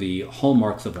that's one of the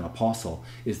hallmarks of an apostle,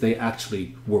 is they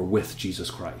actually were with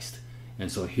Jesus Christ.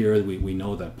 And so here we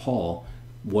know that Paul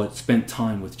spent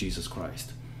time with Jesus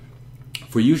Christ.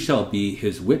 For you shall be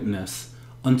his witness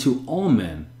unto all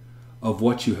men of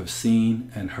what you have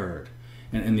seen and heard.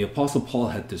 And the Apostle Paul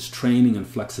had this training and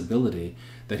flexibility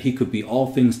that he could be all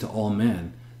things to all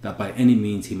men, that by any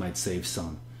means he might save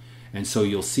some. And so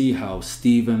you'll see how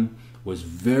Stephen was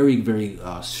very, very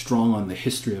strong on the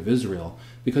history of Israel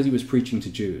because he was preaching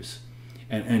to Jews.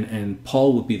 And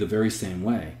Paul would be the very same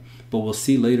way. But we'll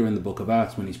see later in the book of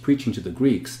Acts, when he's preaching to the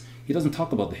Greeks, he doesn't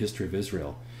talk about the history of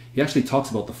Israel. He actually talks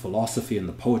about the philosophy and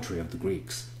the poetry of the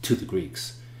Greeks, to the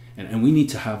Greeks. And we need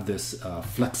to have this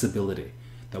flexibility,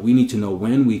 that we need to know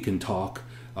when we can talk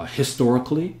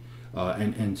historically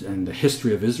and the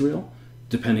history of Israel,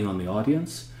 depending on the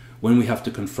audience, when we have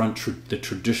to confront the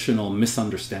traditional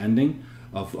misunderstanding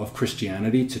of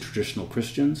Christianity to traditional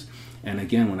Christians. And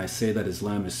again, when I say that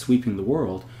Islam is sweeping the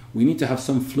world, we need to have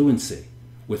some fluency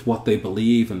with what they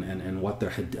believe and what their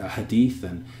hadith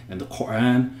and the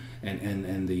Quran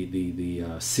and the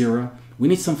Sirah. We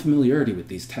need some familiarity with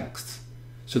these texts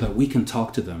so that we can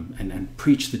talk to them and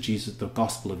preach the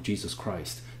gospel of Jesus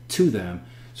Christ to them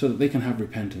so that they can have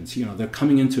repentance. You know, they're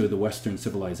coming into the Western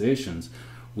civilizations.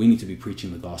 We need to be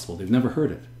preaching the gospel. They've never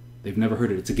heard it. They've never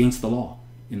heard it. It's against the law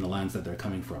in the lands that they're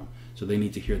coming from. So they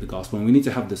need to hear the gospel. And we need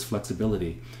to have this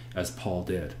flexibility as Paul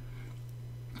did.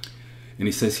 And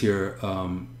he says here,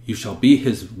 you shall be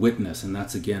his witness. And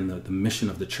that's again the mission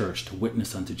of the church, to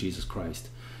witness unto Jesus Christ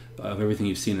of everything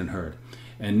you've seen and heard.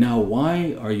 And now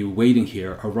why are you waiting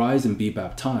here? Arise and be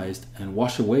baptized and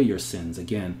wash away your sins.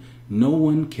 Again, no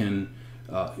one can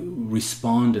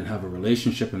respond and have a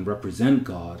relationship and represent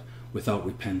God without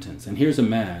repentance. And here's a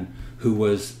man who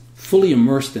was fully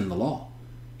immersed in the law.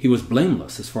 He was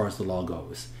blameless as far as the law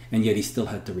goes, and yet he still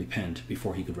had to repent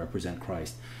before he could represent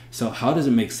Christ. So how does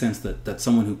it make sense that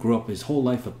someone who grew up his whole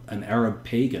life an Arab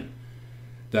pagan,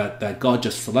 that God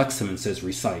just selects him and says,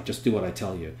 recite, just do what I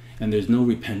tell you, and there's no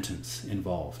repentance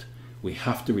involved? We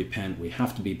have to repent, we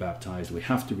have to be baptized, we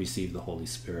have to receive the Holy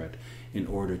Spirit in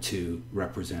order to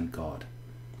represent God.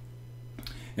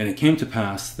 And it came to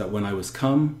pass that when I was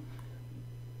come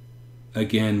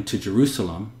again to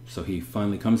Jerusalem, so he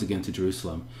finally comes again to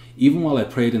Jerusalem, even while I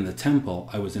prayed in the temple,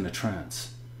 I was in a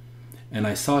trance. And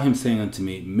I saw him saying unto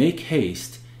me, make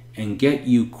haste and get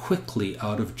you quickly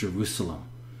out of Jerusalem,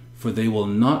 for they will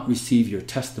not receive your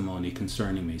testimony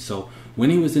concerning me. So when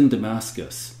he was in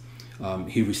Damascus,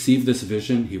 he received this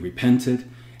vision, he repented,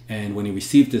 and when he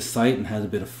received this sight and had a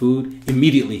bit of food,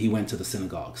 immediately he went to the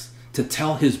synagogues to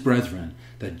tell his brethren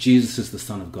that Jesus is the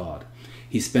Son of God.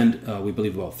 He spent, we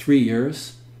believe, about 3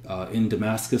 years in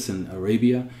Damascus in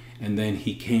Arabia, and then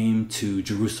he came to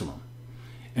Jerusalem.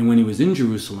 And when he was in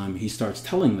Jerusalem, he starts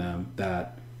telling them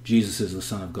that Jesus is the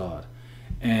Son of God.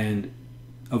 And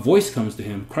a voice comes to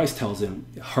him, Christ tells him,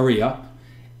 hurry up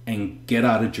and get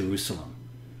out of Jerusalem,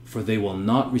 for they will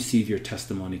not receive your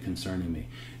testimony concerning me.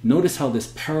 Notice how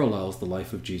this parallels the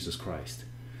life of Jesus Christ.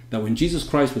 That when Jesus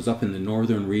Christ was up in the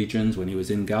northern regions, when he was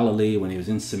in Galilee, when he was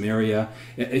in Samaria,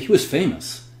 he was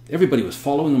famous. Everybody was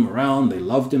following him around. They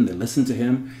loved him. They listened to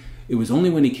him. It was only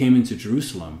when he came into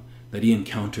Jerusalem that he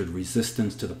encountered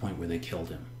resistance to the point where they killed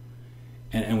him.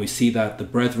 And we see that the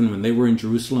brethren, when they were in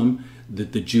Jerusalem, the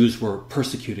Jews were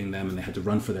persecuting them and they had to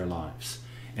run for their lives.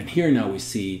 And here now we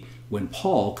see when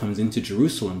Paul comes into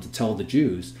Jerusalem to tell the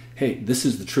Jews, hey, this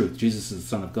is the truth. Jesus is the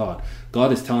Son of God.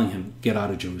 God is telling him, get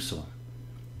out of Jerusalem.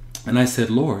 And I said,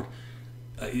 Lord,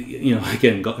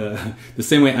 again, the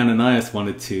same way Ananias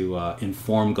wanted to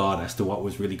inform God as to what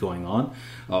was really going on,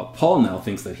 Paul now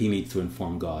thinks that he needs to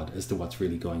inform God as to what's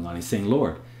really going on. He's saying,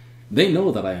 Lord, they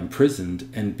know that I am imprisoned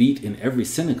and beat in every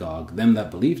synagogue them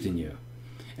that believed in you.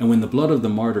 And when the blood of the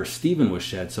martyr Stephen was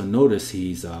shed, so notice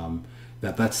he's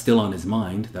that's still on his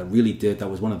mind, that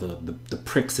was one of the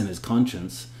pricks in his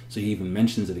conscience, so he even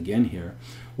mentions it again here.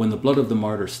 When the blood of the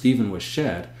martyr Stephen was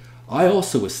shed, I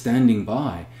also was standing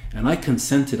by, and I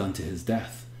consented unto his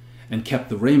death, and kept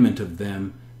the raiment of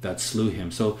them that slew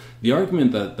him. So the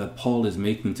argument that Paul is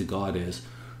making to God is,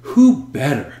 who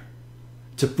better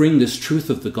to bring this truth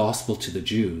of the gospel to the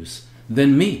Jews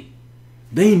than me?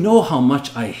 They know how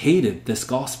much I hated this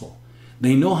gospel.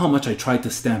 They know how much I tried to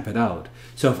stamp it out.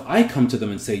 So if I come to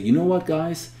them and say, you know what,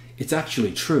 guys, it's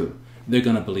actually true, they're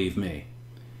going to believe me.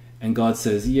 And God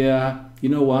says, yeah, you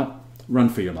know what, run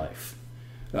for your life.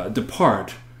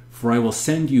 Depart, for I will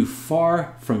send you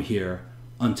far from here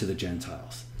unto the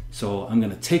Gentiles. So I'm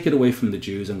going to take it away from the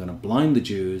Jews, I'm going to blind the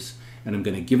Jews, and I'm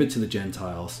going to give it to the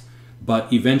Gentiles,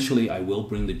 but eventually I will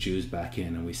bring the Jews back in,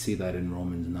 and we see that in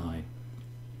Romans 9.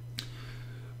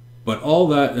 But all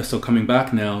that, so coming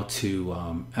back now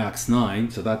to Acts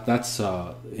 9, so that's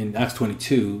in Acts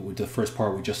 22, with the first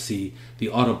part, we just see the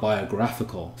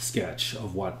autobiographical sketch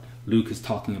of what Luke is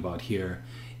talking about here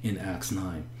in Acts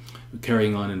 9.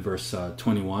 carrying on in verse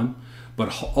 21.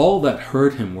 But all that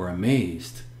heard him were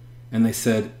amazed, and they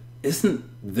said, "Isn't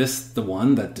this the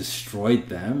one that destroyed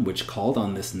them which called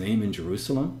on this name in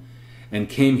Jerusalem, and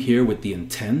came here with the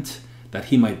intent that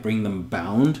he might bring them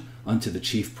bound unto the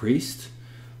chief priest?"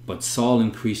 But Saul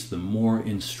increased the more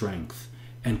in strength,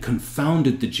 and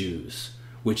confounded the Jews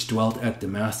which dwelt at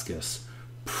Damascus,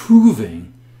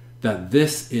 proving that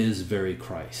this is very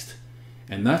Christ.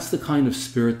 And that's the kind of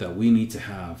spirit that we need to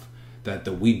have,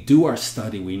 that we do our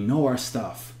study, we know our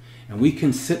stuff, and we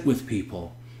can sit with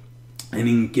people and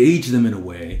engage them in a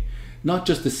way, not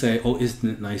just to say, "Oh, isn't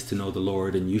it nice to know the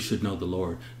Lord and you should know the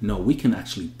Lord?" No, we can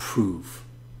actually prove.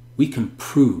 We can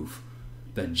prove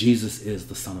that Jesus is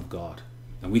the Son of God.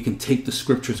 And we can take the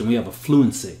scriptures and we have a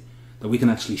fluency that we can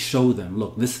actually show them,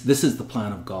 look, this is the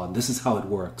plan of God. This is how it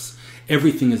works.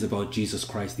 Everything is about Jesus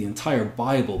Christ. The entire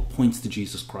Bible points to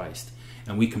Jesus Christ.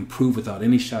 And we can prove without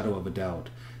any shadow of a doubt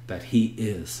that he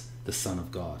is the Son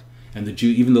of God. And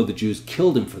even though the Jews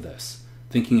killed him for this,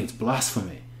 thinking it's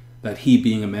blasphemy, that he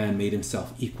being a man made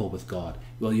himself equal with God.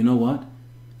 Well, you know what?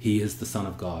 He is the Son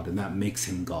of God, and that makes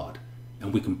him God.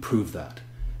 And we can prove that.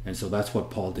 And so that's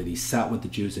what Paul did. He sat with the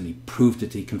Jews and he proved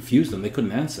it. He confused them. They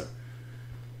couldn't answer.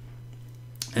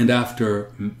 And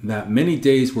after that many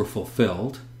days were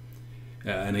fulfilled,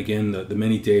 and again, the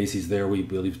many days he's there, we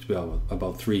believe to be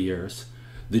about 3 years,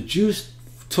 the Jews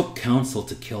took counsel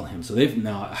to kill him. So they've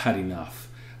now had enough.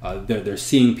 They're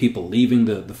seeing people leaving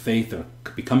the faith, they're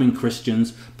becoming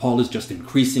Christians. Paul is just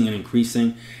increasing and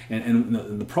increasing.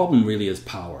 And the problem really is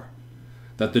power.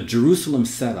 That the Jerusalem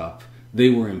setup, they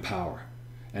were in power.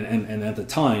 And at the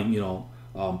time,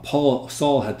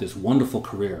 Saul had this wonderful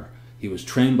career. He was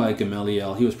trained by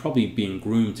Gamaliel. He was probably being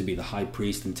groomed to be the high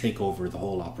priest and take over the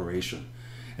whole operation.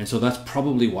 And so that's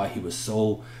probably why he was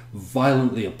so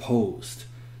violently opposed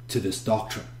to this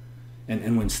doctrine.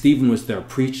 And when Stephen was there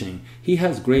preaching, he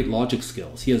has great logic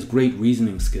skills. He has great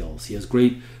reasoning skills. He has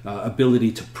great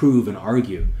ability to prove and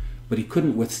argue. But he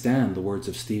couldn't withstand the words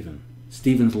of Stephen.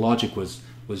 Stephen's logic was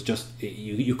just,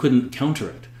 you couldn't counter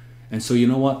it. And so you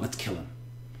know what? Let's kill him.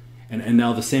 And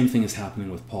now the same thing is happening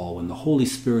with Paul. When the Holy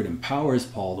Spirit empowers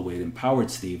Paul the way it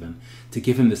empowered Stephen, to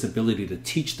give him this ability to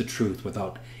teach the truth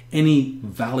without any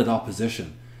valid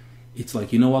opposition, it's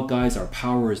like, you know what, guys? Our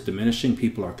power is diminishing.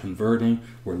 People are converting.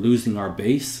 We're losing our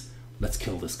base. Let's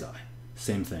kill this guy.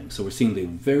 Same thing. So we're seeing the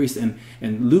very...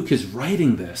 And Luke is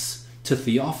writing this to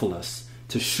Theophilus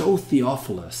to show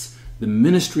Theophilus the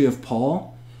ministry of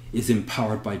Paul is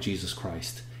empowered by Jesus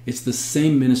Christ. It's the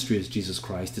same ministry as Jesus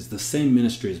Christ. It's the same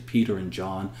ministry as Peter and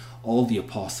John, all the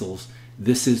apostles.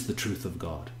 This is the truth of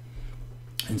God.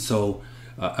 And so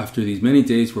after these many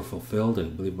days were fulfilled, I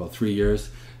believe about 3 years,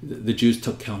 the Jews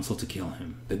took counsel to kill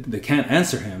him. They can't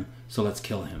answer him, so let's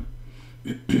kill him.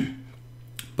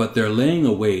 But their laying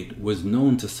await was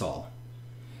known to Saul,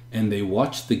 and they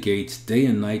watched the gates day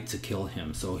and night to kill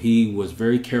him. So he was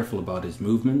very careful about his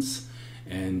movements,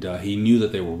 and he knew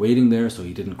that they were waiting there, so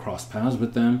he didn't cross paths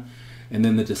with them. And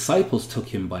then the disciples took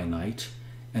him by night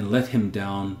and let him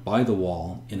down by the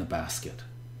wall in a basket.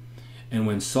 And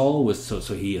when Saul was, so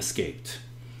he escaped.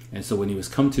 And so when he was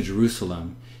come to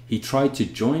Jerusalem, he tried to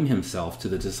join himself to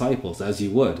the disciples, as he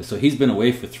would. So he's been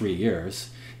away for 3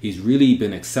 years. He's really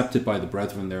been accepted by the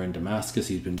brethren there in Damascus.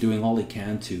 He's been doing all he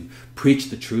can to preach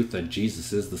the truth that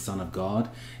Jesus is the Son of God.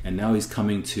 And now he's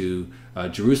coming to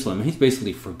Jerusalem. And he's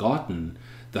basically forgotten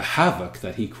the havoc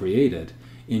that he created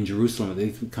in Jerusalem.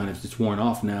 They've kind of, it's worn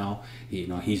off now.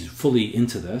 He's fully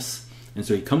into this. And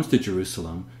so he comes to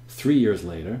Jerusalem 3 years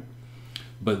later.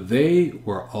 But they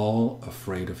were all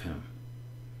afraid of him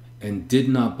and did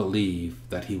not believe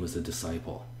that he was a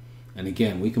disciple. And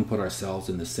again, we can put ourselves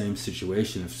in the same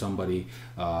situation if somebody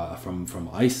from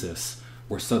ISIS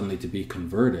were suddenly to be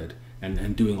converted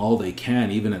and doing all they can,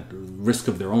 even at risk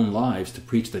of their own lives, to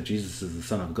preach that Jesus is the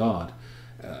Son of God.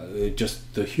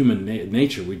 Just the human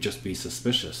nature would just be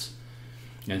suspicious.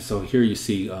 And so here you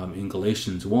see in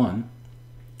Galatians 1,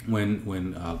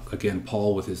 when again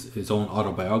Paul with his own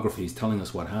autobiography is telling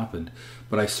us what happened.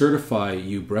 But I certify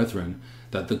you, brethren,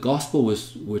 that the gospel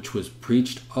which was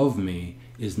preached of me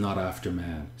is not after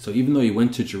man. So even though he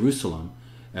went to Jerusalem,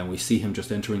 and we see him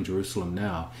just entering Jerusalem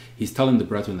now, he's telling the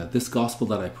brethren that this gospel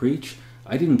that I preach,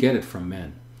 I didn't get it from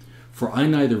men. For I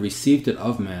neither received it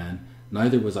of man,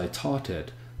 neither was I taught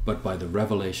it, but by the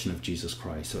revelation of Jesus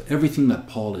Christ. So everything that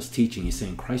Paul is teaching, he's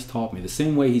saying, Christ taught me. The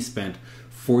same way he spent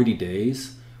 40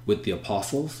 days with the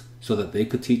apostles so that they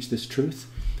could teach this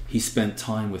truth, he spent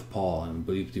time with Paul, and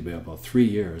believed to be about 3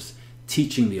 years,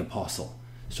 teaching the apostle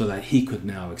so that he could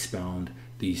now expound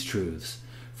these truths.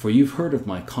 For you've heard of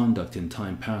my conduct in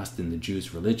time past in the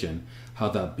Jews' religion, how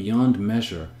that beyond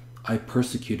measure I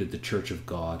persecuted the church of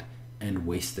God and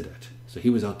wasted it. So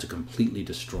he was out to completely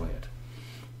destroy it.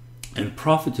 And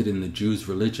profited in the Jews'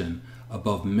 religion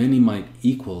above many my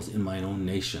equals in mine own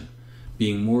nation,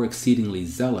 being more exceedingly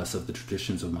zealous of the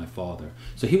traditions of my father.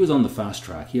 So he was on the fast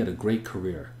track. He had a great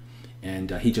career,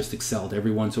 and he just excelled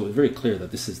everyone. So it was very clear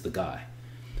that this is the guy.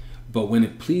 But when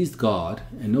it pleased God,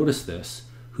 and notice this,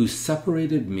 who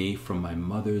separated me from my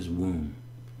mother's womb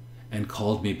and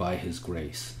called me by his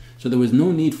grace. So there was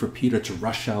no need for Peter to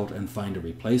rush out and find a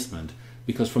replacement,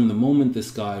 because from the moment this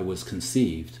guy was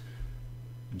conceived,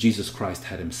 Jesus Christ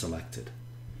had him selected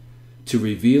to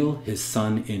reveal his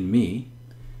Son in me.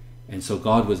 And so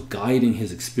God was guiding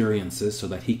his experiences so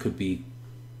that he could be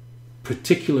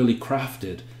particularly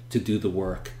crafted to do the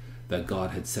work that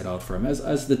God had set out for him.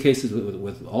 As the case is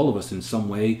with all of us, in some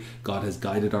way, God has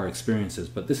guided our experiences.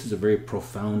 But this is a very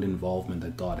profound involvement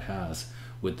that God has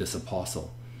with this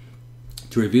apostle.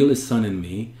 To reveal his Son in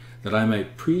me, that I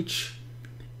might preach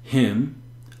him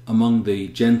among the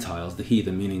Gentiles, the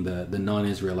heathen, meaning the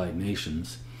non-Israelite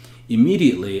nations.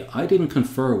 Immediately, I didn't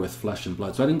confer with flesh and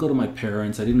blood. So I didn't go to my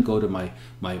parents. I didn't go to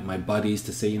my buddies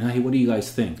to say, hey, what do you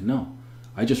guys think? No,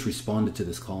 I just responded to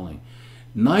this calling.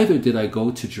 Neither did I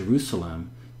go to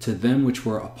Jerusalem to them which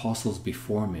were apostles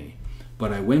before me,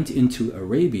 but I went into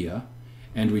Arabia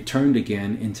and returned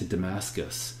again into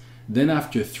Damascus. Then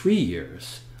after 3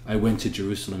 years, I went to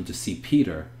Jerusalem to see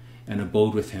Peter and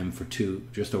abode with him for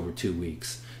just over 2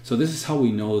 weeks. So this is how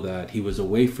we know that he was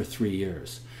away for 3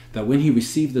 years. That when he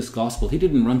received this gospel, he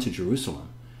didn't run to Jerusalem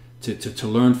to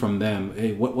learn from them,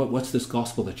 hey, what's this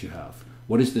gospel that you have?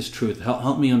 What is this truth?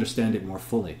 Help me understand it more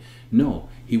fully. No,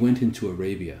 he went into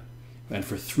Arabia. And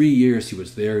for 3 years he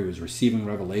was there. He was receiving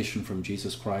revelation from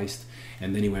Jesus Christ.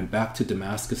 And then he went back to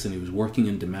Damascus, and he was working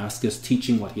in Damascus,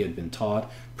 teaching what he had been taught,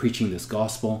 preaching this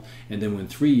gospel. And then when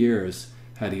 3 years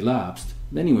had elapsed,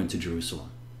 then he went to Jerusalem.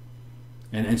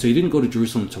 And so he didn't go to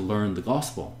Jerusalem to learn the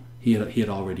gospel. He had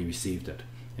already received it.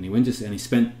 And he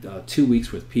spent 2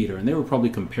 weeks with Peter, and they were probably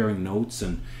comparing notes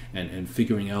and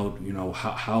figuring out,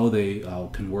 how they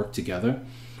can work together.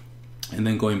 And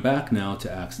then going back now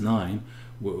to Acts 9,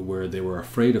 where they were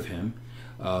afraid of him,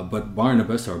 but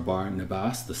Barnabas,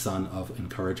 the son of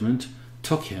encouragement,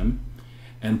 took him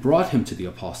and brought him to the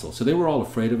apostles. So they were all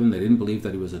afraid of him. They didn't believe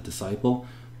that he was a disciple,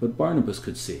 but Barnabas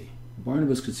could see.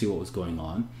 Barnabas could see what was going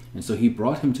on, and so he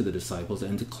brought him to the disciples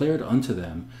and declared unto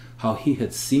them how he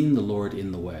had seen the Lord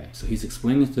in the way. So he's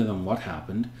explaining to them what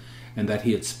happened, and that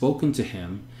he had spoken to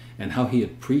him, and how he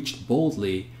had preached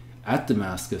boldly at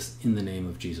Damascus in the name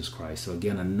of Jesus Christ. So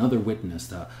again, another witness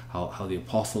that how the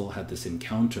apostle had this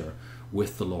encounter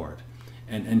with the Lord,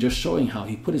 and just showing how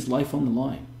he put his life on the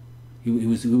line. He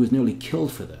was nearly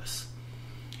killed for this,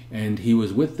 and he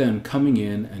was with them coming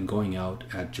in and going out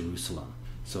at Jerusalem.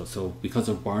 So because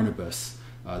of Barnabas,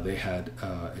 they had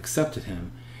accepted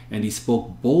him, and he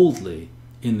spoke boldly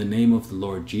in the name of the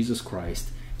Lord Jesus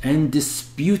Christ and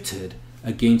disputed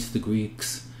against the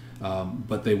Greeks,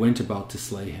 but they went about to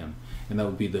slay him, and that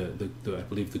would be I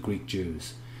believe the Greek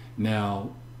Jews. Now,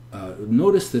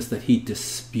 notice this, that he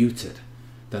disputed.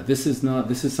 That this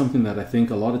is something that I think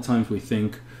a lot of times we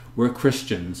think we're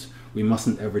Christians, we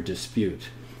mustn't ever dispute.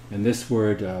 And this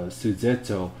word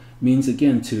suzeto means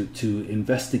again to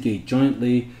investigate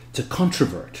jointly, to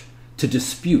controvert, to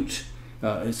dispute.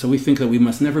 So we think that we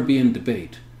must never be in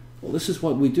debate. Well, this is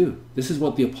what we do. This is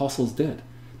what the apostles did.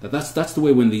 That's the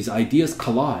way when these ideas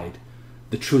collide,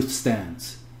 the truth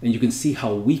stands. And you can see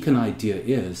how weak an idea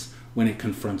is when it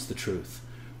confronts the truth.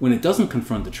 When it doesn't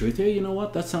confront the truth, hey, you know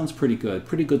what? That sounds pretty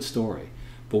good story.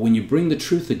 But when you bring the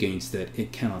truth against it,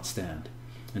 it cannot stand.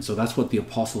 And so that's what the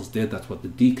apostles did. That's what the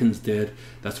deacons did.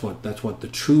 That's what the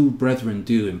true brethren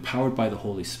do, empowered by the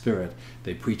Holy Spirit.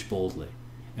 They preach boldly.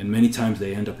 And many times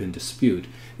they end up in dispute.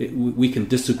 We can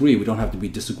disagree. We don't have to be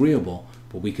disagreeable,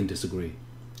 but we can disagree.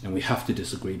 And we have to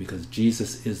disagree because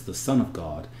Jesus is the Son of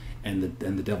God, and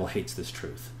the devil hates this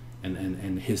truth.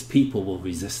 And his people will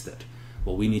resist it.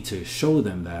 Well, we need to show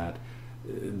them that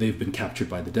they've been captured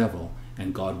by the devil,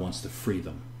 and God wants to free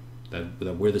them.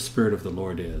 That where the Spirit of the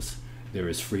Lord is, there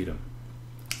is freedom.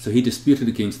 So he disputed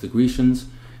against the Grecians,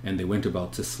 and they went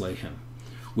about to slay him.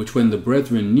 Which when the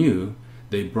brethren knew,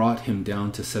 they brought him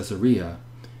down to Caesarea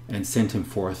and sent him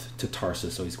forth to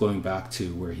Tarsus. So he's going back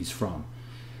to where he's from.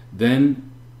 Then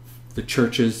the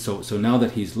churches, so now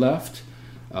that he's left,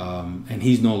 and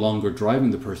he's no longer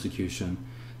driving the persecution,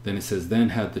 then it says, then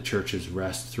had the churches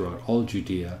rest throughout all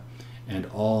Judea and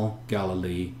all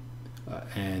Galilee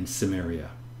and Samaria,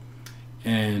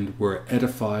 and were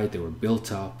edified, they were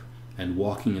built up, and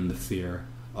walking in the fear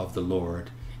of the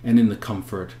Lord, and in the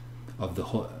comfort of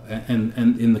and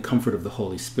in the comfort of the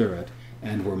Holy Spirit,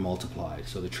 and were multiplied.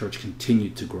 So the church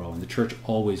continued to grow, and the church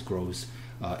always grows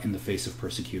in the face of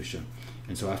persecution.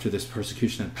 And so after this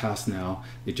persecution had passed now,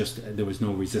 there was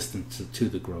no resistance to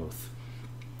the growth.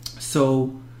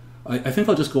 So I think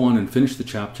I'll just go on and finish the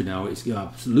chapter now.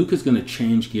 Luke is going to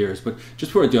change gears, but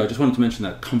just before I do, I just wanted to mention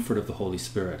that comfort of the Holy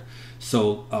Spirit.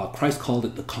 So Christ called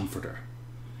it the Comforter.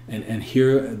 And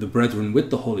here the brethren with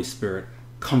the Holy Spirit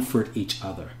comfort each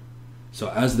other. So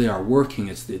as they are working,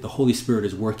 the Holy Spirit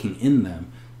is working in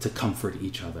them to comfort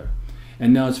each other.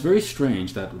 And now it's very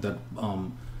strange that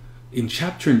in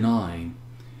chapter 9,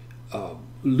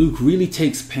 Luke really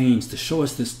takes pains to show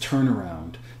us this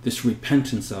turnaround, this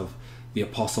repentance of the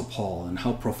Apostle Paul, and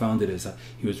how profound it is that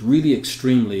he was really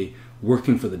extremely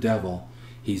working for the devil.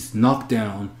 He's knocked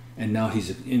down, and now he's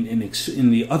in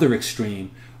the other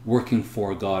extreme, working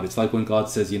for God. It's like when God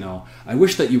says, I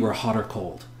wish that you were hot or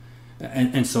cold.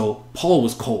 And so Paul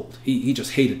was cold. He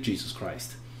just hated Jesus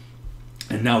Christ.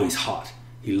 And now he's hot.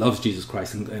 He loves Jesus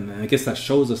Christ. And I guess that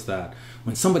shows us that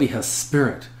when somebody has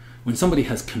spirit, when somebody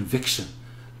has conviction,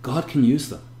 God can use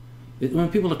them. When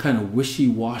people are kind of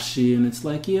wishy-washy and it's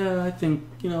like, yeah, I think,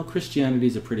 Christianity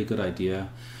is a pretty good idea.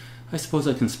 I suppose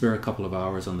I can spare a couple of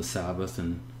hours on the Sabbath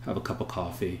and have a cup of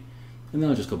coffee, and then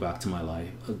I'll just go back to my life.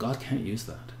 God can't use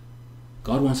that.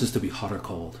 God wants us to be hot or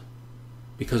cold.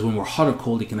 Because when we're hot or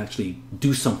cold, he can actually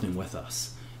do something with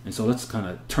us. And so let's kind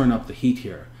of turn up the heat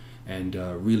here and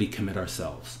really commit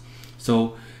ourselves.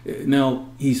 So now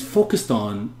he's focused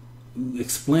on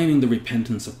explaining the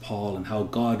repentance of Paul and how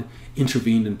God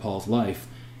intervened in Paul's life.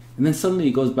 And then suddenly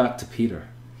he goes back to Peter.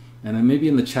 And then maybe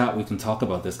in the chat we can talk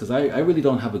about this, because I really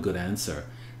don't have a good answer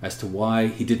as to why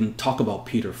he didn't talk about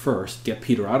Peter first, get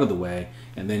Peter out of the way,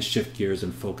 and then shift gears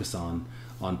and focus on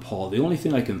Paul. The only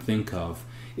thing I can think of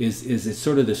is it's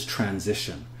sort of this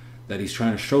transition that he's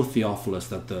trying to show Theophilus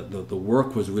that the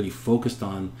work was really focused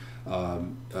on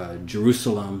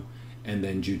Jerusalem, and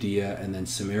then Judea, and then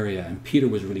Samaria, and Peter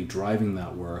was really driving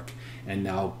that work, and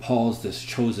now Paul's this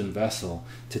chosen vessel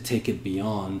to take it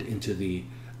beyond into the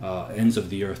ends of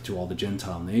the earth to all the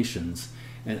Gentile nations.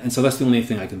 And so that's the only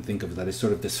thing I can think of, that is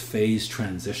sort of this phase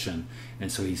transition.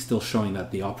 And so he's still showing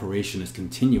that the operation is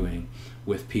continuing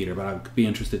with Peter. But I'd be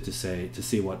interested to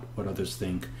see what others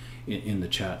think in the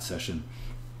chat session.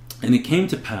 And it came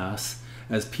to pass,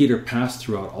 as Peter passed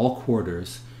throughout all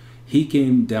quarters, he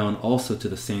came down also to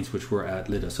the saints which were at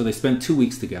Lydda. So they spent 2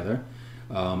 weeks together.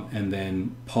 And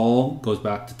then Paul goes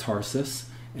back to Tarsus,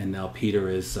 and now Peter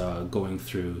is going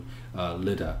through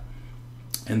Lydda.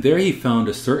 And there he found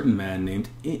a certain man named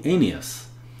Aeneas,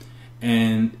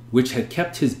 and which had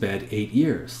kept his bed 8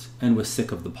 years, and was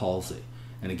sick of the palsy.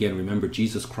 And again, remember,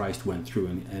 Jesus Christ went through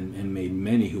and made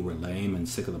many who were lame and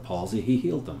sick of the palsy, he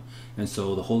healed them. And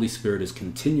so the Holy Spirit is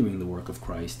continuing the work of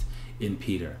Christ in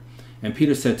Peter. And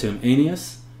Peter said to him,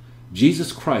 Aeneas,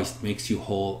 Jesus Christ makes you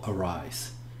whole,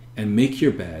 arise, and make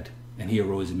your bed. And he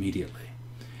arose immediately.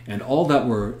 And all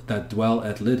that dwell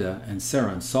at Lydda and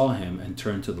Saron saw him and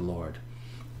turned to the Lord.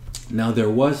 Now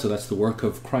so that's the work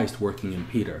of Christ working in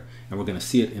Peter. And we're going to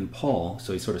see it in Paul.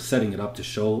 So he's sort of setting it up to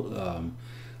show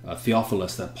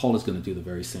Theophilus that Paul is going to do the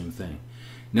very same thing.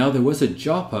 Now there was at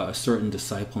Joppa a certain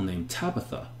disciple named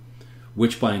Tabitha,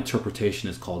 which by interpretation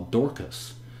is called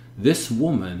Dorcas. This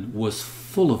woman was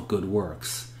full of good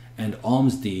works and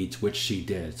alms deeds which she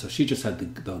did. So she just had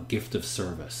the gift of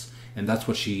service. And that's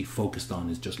what she focused on,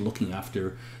 is just looking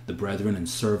after the brethren and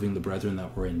serving the brethren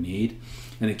that were in need.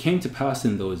 And it came to pass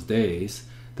in those days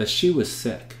that she was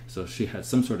sick. So she had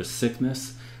some sort of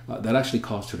sickness that actually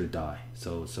caused her to die.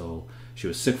 So she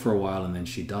was sick for a while, and then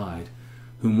she died.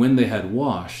 Whom when they had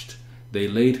washed, they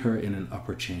laid her in an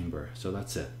upper chamber. So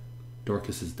that's it.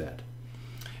 Dorcas is dead.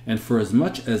 And for as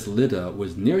much as Lydda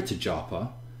was near to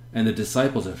Joppa, and the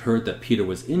disciples had heard that Peter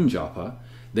was in Joppa,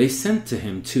 they sent to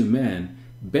him 2 men,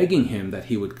 begging him that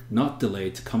he would not delay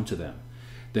to come to them.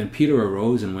 Then Peter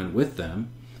arose and went with them,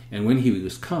 and when he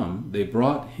was come, they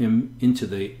brought him into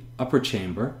the upper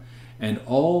chamber, and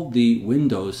all the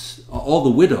widows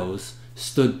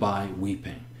stood by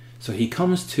weeping. So he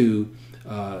comes to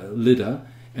Lydda,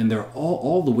 and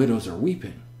all the widows are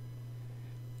weeping.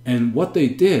 And what they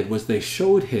did was they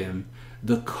showed him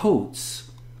the coats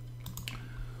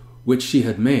which she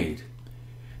had made,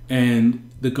 and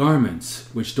the garments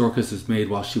which Dorcas has made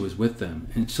while she was with them.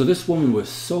 And so this woman was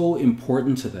so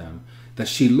important to them that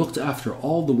she looked after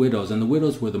all the widows, and the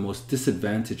widows were the most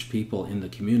disadvantaged people in the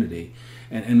community.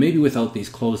 And maybe without these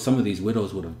clothes, some of these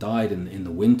widows would have died in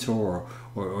the winter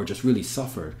or just really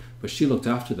suffered, but she looked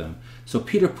after them. So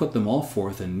Peter put them all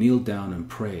forth and kneeled down and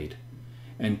prayed.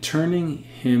 and turning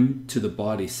him to the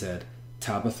body said,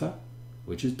 Tabitha,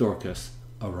 which is Dorcas,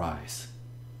 arise.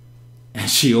 And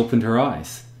she opened her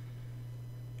eyes.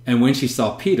 And when she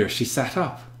saw Peter, she sat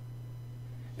up.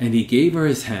 And he gave her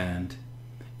his hand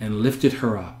and lifted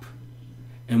her up.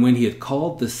 And when he had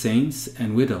called the saints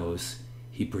and widows,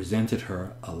 he presented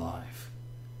her alive.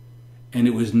 And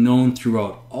it was known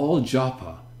throughout all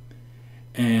Joppa,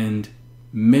 and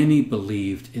many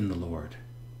believed in the Lord.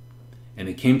 And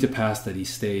it came to pass that he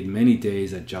stayed many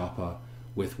days at Joppa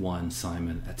with one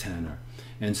Simon, a tanner.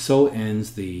 And so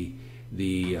ends the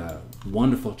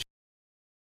wonderful.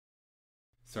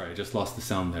 Sorry, I just lost the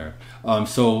sound there.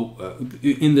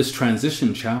 In this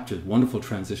transition chapter, wonderful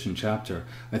transition chapter,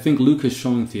 I think Luke is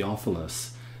showing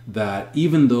Theophilus that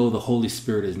even though the Holy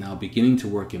Spirit is now beginning to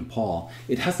work in Paul,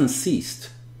 it hasn't ceased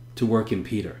to work in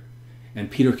Peter.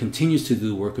 And Peter continues to do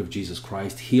the work of Jesus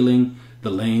Christ, healing the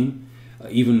lame,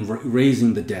 even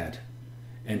raising the dead.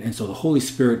 And so the Holy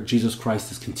Spirit, Jesus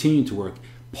Christ, is continuing to work.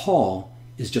 Paul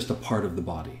is just a part of the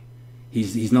body.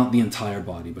 He's not the entire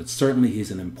body, but certainly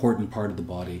he's an important part of the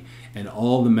body. And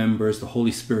all the members, the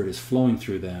Holy Spirit is flowing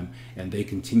through them, and they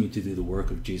continue to do the work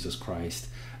of Jesus Christ,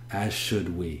 as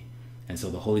should we. And so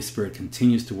the Holy Spirit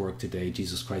continues to work today.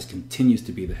 Jesus Christ continues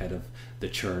to be the head of the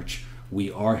church. We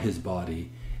are his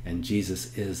body, and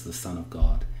Jesus is the Son of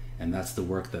God. And that's the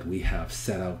work that we have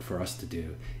set out for us to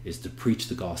do, is to preach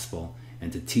the gospel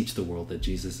and to teach the world that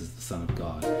Jesus is the Son of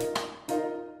God.